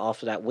bowed out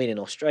after that win in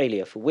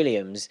Australia for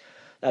Williams,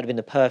 that would have been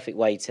the perfect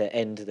way to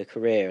end the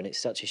career. And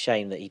it's such a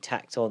shame that he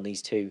tacked on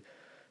these two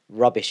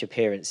rubbish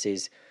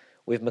appearances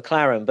with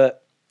McLaren.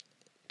 But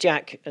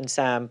Jack and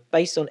Sam,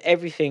 based on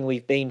everything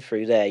we've been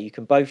through there, you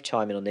can both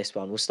chime in on this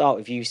one. We'll start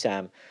with you,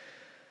 Sam.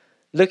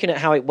 Looking at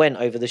how it went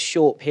over the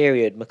short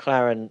period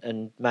McLaren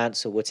and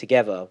Mansell were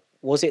together,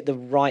 was it the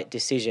right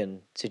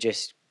decision to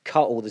just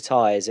cut all the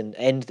ties and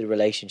end the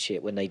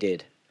relationship when they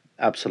did?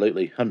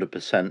 Absolutely,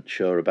 100%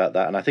 sure about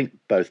that. And I think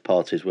both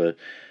parties would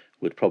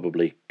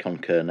probably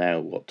concur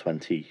now,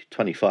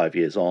 25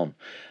 years on.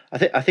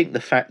 I think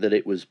the fact that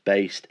it was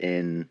based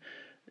in,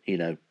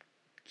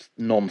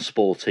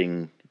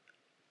 non-sporting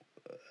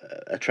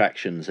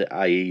attractions,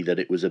 i.e. that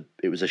it was a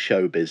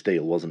showbiz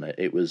deal, wasn't it?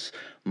 It was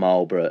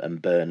Marlborough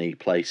and Bernie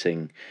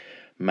placing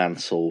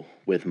Mansell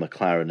with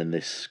McLaren in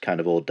this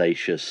kind of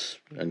audacious,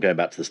 and going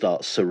back to the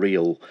start,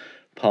 surreal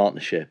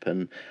partnership.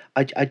 And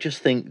I just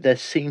think there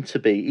seemed to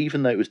be,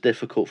 even though it was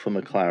difficult for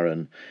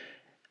McLaren,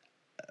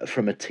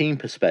 from a team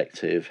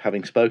perspective,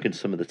 having spoken to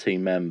some of the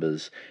team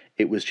members,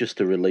 it was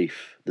just a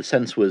relief. The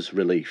sense was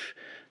relief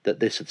that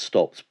this had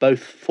stopped,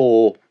 both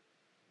for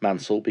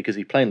Mansell, because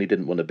he plainly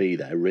didn't want to be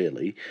there,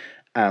 really,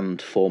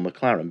 and for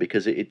McLaren,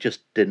 because it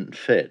just didn't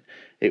fit.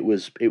 It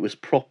was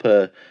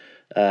proper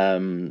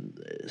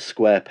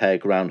square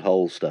peg round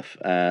hole stuff,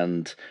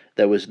 and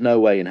there was no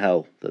way in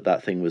hell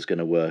that thing was going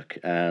to work.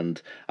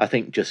 And I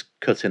think just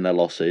cutting their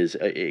losses,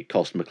 it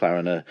cost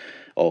McLaren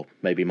or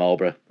maybe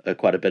Marlborough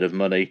quite a bit of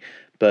money,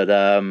 but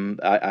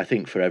I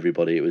think for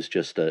everybody it was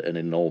just an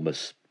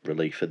enormous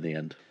relief in the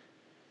end.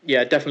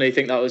 Yeah, definitely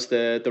think that was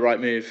the right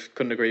move.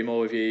 Couldn't agree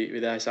more with you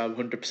with that.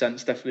 100%.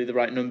 It's definitely the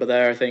right number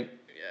there. I think,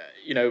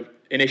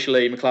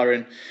 initially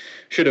McLaren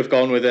should have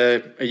gone with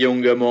a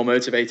younger, more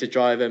motivated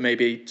driver,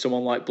 maybe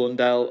someone like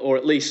Blundell, or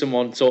at least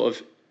someone sort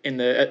of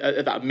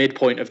at that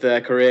midpoint of their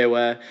career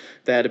where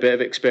they had a bit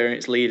of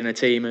experience leading a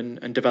team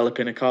and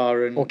developing a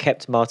car. Or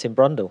kept Martin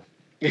Brundle.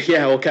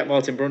 Yeah, or kept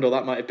Martin Brundle.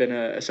 That might have been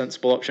a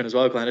sensible option as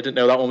well, Glenn. I didn't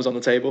know that one was on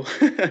the table.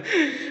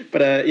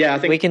 But I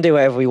think we can do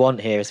whatever we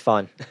want here. It's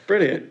fine.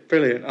 Brilliant.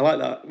 I like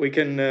that. We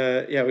can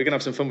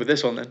have some fun with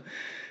this one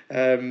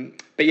then.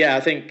 But I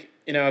think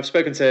I've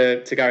spoken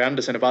to Gary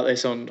Anderson about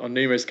this on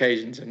numerous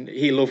occasions, and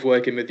he loved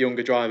working with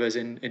younger drivers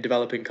in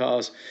developing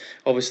cars.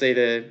 Obviously,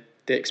 the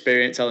the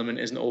experience element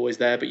isn't always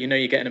there, but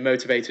you're getting a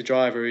motivated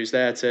driver who's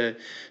there to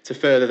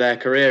further their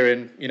career.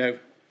 And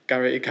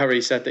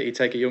Gary said that he'd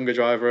take a younger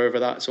driver over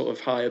that sort of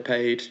higher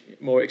paid,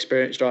 more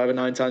experienced driver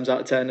 9 times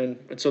out of 10,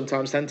 and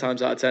sometimes 10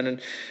 times out of 10.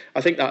 And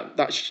I think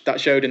that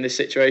showed in this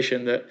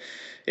situation that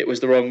it was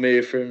the wrong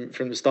move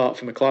from the start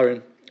for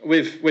McLaren.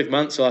 With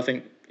Mansell, I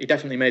think he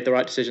definitely made the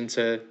right decision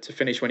to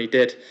finish when he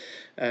did.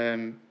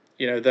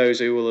 Those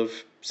who will have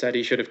said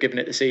he should have given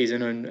it the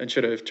season and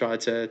should have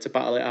tried to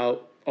battle it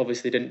out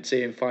obviously didn't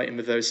see him fighting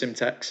with those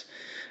Simtex.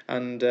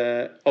 And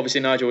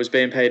obviously Nigel was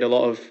being paid a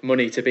lot of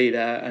money to be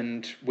there,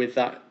 and with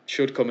that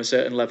should come a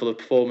certain level of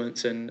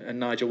performance, and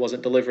Nigel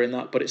wasn't delivering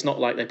that. But it's not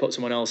like they put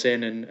someone else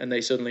in and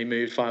they suddenly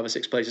moved 5 or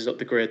 6 places up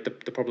the grid.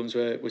 The problems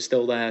were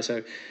still there.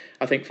 So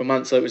I think for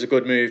Mansell it was a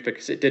good move,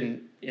 because it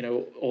didn't,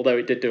 although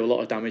it did do a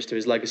lot of damage to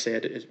his legacy,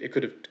 it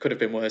could have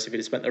been worse if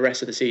he'd spent the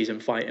rest of the season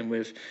fighting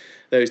with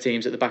those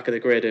teams at the back of the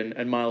grid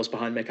and miles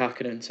behind Mick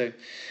Hakkinen. So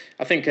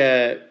I think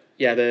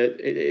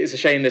it's a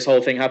shame this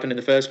whole thing happened in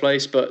the first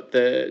place, but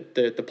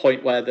the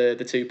point where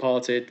the two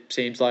parted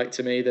seems like,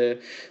 to me, the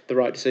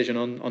right decision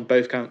on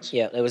both counts.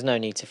 Yeah, there was no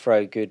need to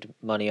throw good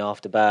money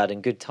after bad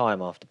and good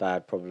time after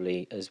bad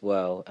probably as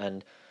well.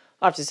 And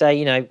I have to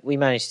say, we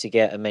managed to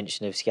get a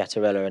mention of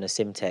Sciattarella and a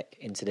Simtech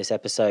into this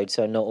episode,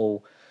 so not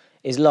all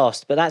is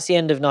lost. But that's the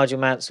end of Nigel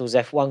Mansell's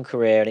F1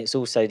 career, and it's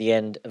also the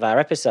end of our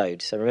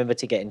episode. So remember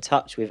to get in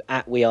touch with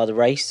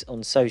 @WeAreTheRace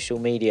on social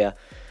media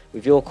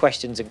with your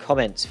questions and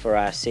comments for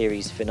our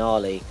series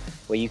finale,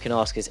 where you can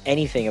ask us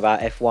anything about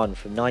F1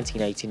 from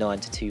 1989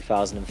 to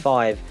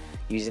 2005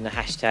 using the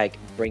hashtag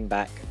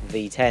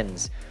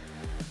BringBackV10s.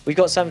 We've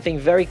got something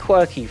very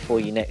quirky for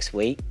you next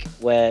week,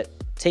 where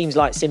teams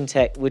like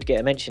Simtech would get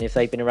a mention if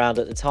they'd been around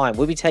at the time.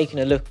 We'll be taking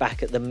a look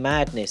back at the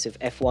madness of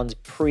F1's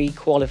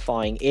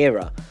pre-qualifying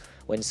era,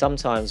 when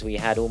sometimes we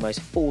had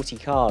almost 40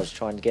 cars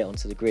trying to get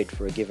onto the grid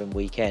for a given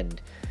weekend.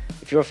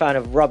 If you're a fan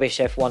of rubbish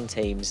F1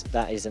 teams,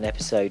 that is an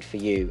episode for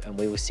you, and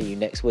we will see you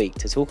next week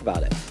to talk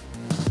about it.